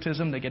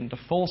syncretism. They get into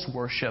false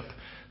worship.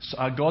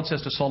 God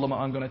says to Solomon,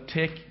 I'm going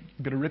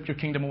to rip your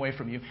kingdom away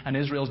from you. And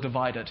Israel's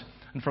divided.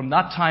 And from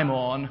that time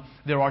on,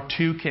 there are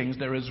two kings.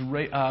 There is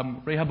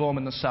Rehoboam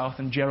in the south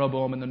and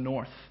Jeroboam in the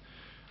north.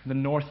 The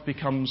north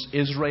becomes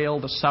Israel,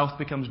 the south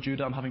becomes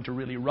Judah. I'm having to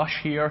really rush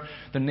here.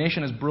 The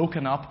nation is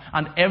broken up,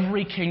 and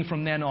every king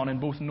from then on, in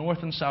both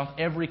north and south,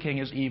 every king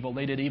is evil.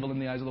 They did evil in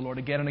the eyes of the Lord.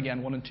 Again and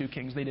again, 1 and 2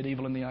 kings, they did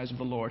evil in the eyes of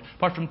the Lord.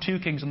 Apart from 2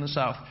 kings in the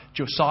south,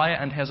 Josiah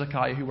and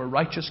Hezekiah, who were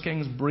righteous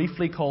kings,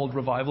 briefly called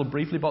revival,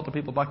 briefly brought the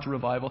people back to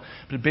revival,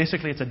 but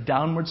basically it's a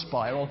downward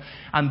spiral.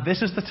 And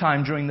this is the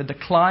time during the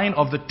decline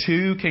of the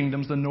 2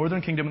 kingdoms, the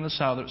northern kingdom and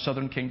the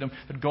southern kingdom,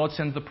 that God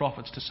sends the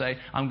prophets to say,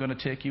 I'm going to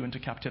take you into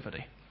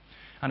captivity.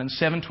 And in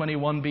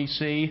 721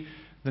 BC,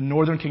 the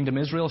northern kingdom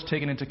Israel is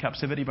taken into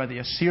captivity by the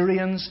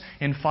Assyrians.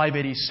 In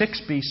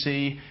 586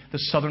 BC, the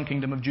southern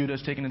kingdom of Judah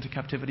is taken into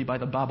captivity by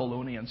the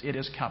Babylonians. It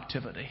is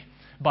captivity.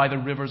 By the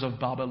rivers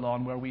of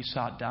Babylon, where we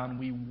sat down,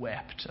 we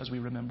wept as we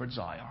remembered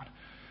Zion.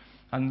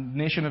 And the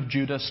nation of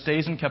Judah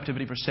stays in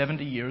captivity for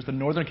 70 years. The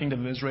northern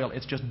kingdom of Israel,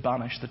 it's just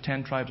banished. The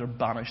 10 tribes are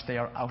banished. They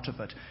are out of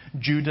it.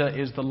 Judah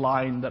is the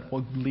line that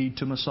will lead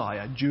to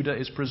Messiah. Judah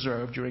is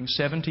preserved during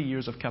 70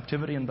 years of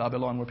captivity in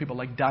Babylon, where people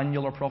like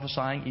Daniel are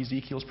prophesying,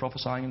 Ezekiel's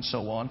prophesying, and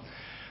so on.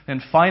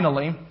 Then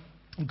finally,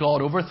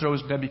 God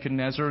overthrows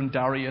Nebuchadnezzar and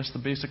Darius,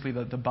 basically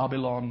the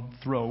Babylon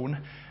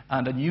throne.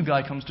 And a new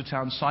guy comes to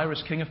town,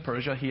 Cyrus, king of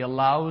Persia. He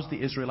allows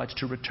the Israelites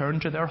to return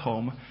to their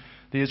home.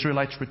 The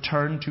Israelites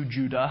return to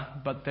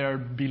Judah, but they're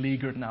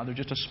beleaguered now. They're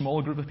just a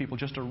small group of people,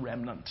 just a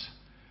remnant.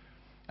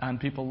 And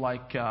people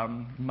like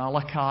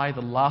Malachi,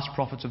 the last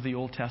prophets of the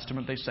Old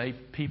Testament, they say,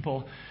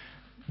 people,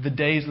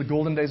 the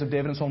golden days of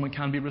David and Solomon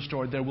can be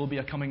restored. There will be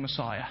a coming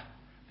Messiah.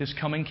 This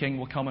coming king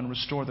will come and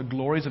restore the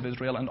glories of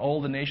Israel, and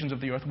all the nations of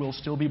the earth will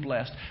still be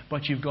blessed.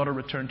 But you've got to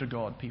return to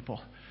God,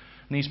 people.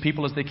 And these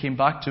people, as they came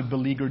back to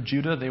beleaguered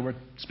Judah, they were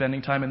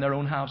spending time in their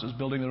own houses,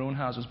 building their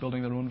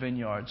own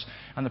vineyards.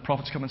 And the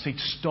prophets come and say,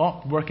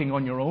 stop working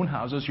on your own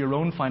houses, your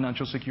own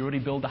financial security,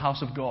 build the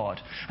house of God.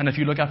 And if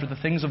you look after the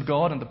things of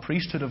God and the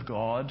priesthood of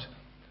God,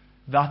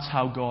 that's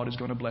how God is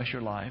going to bless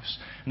your lives.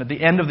 And at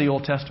the end of the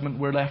Old Testament,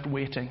 we're left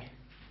waiting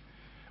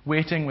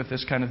with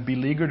this kind of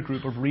beleaguered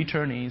group of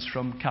returnees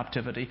from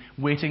captivity,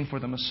 waiting for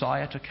the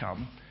Messiah to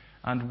come,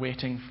 and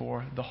waiting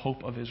for the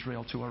hope of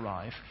Israel to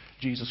arrive,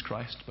 Jesus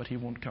Christ, but he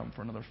won't come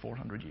for another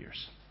 400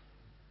 years.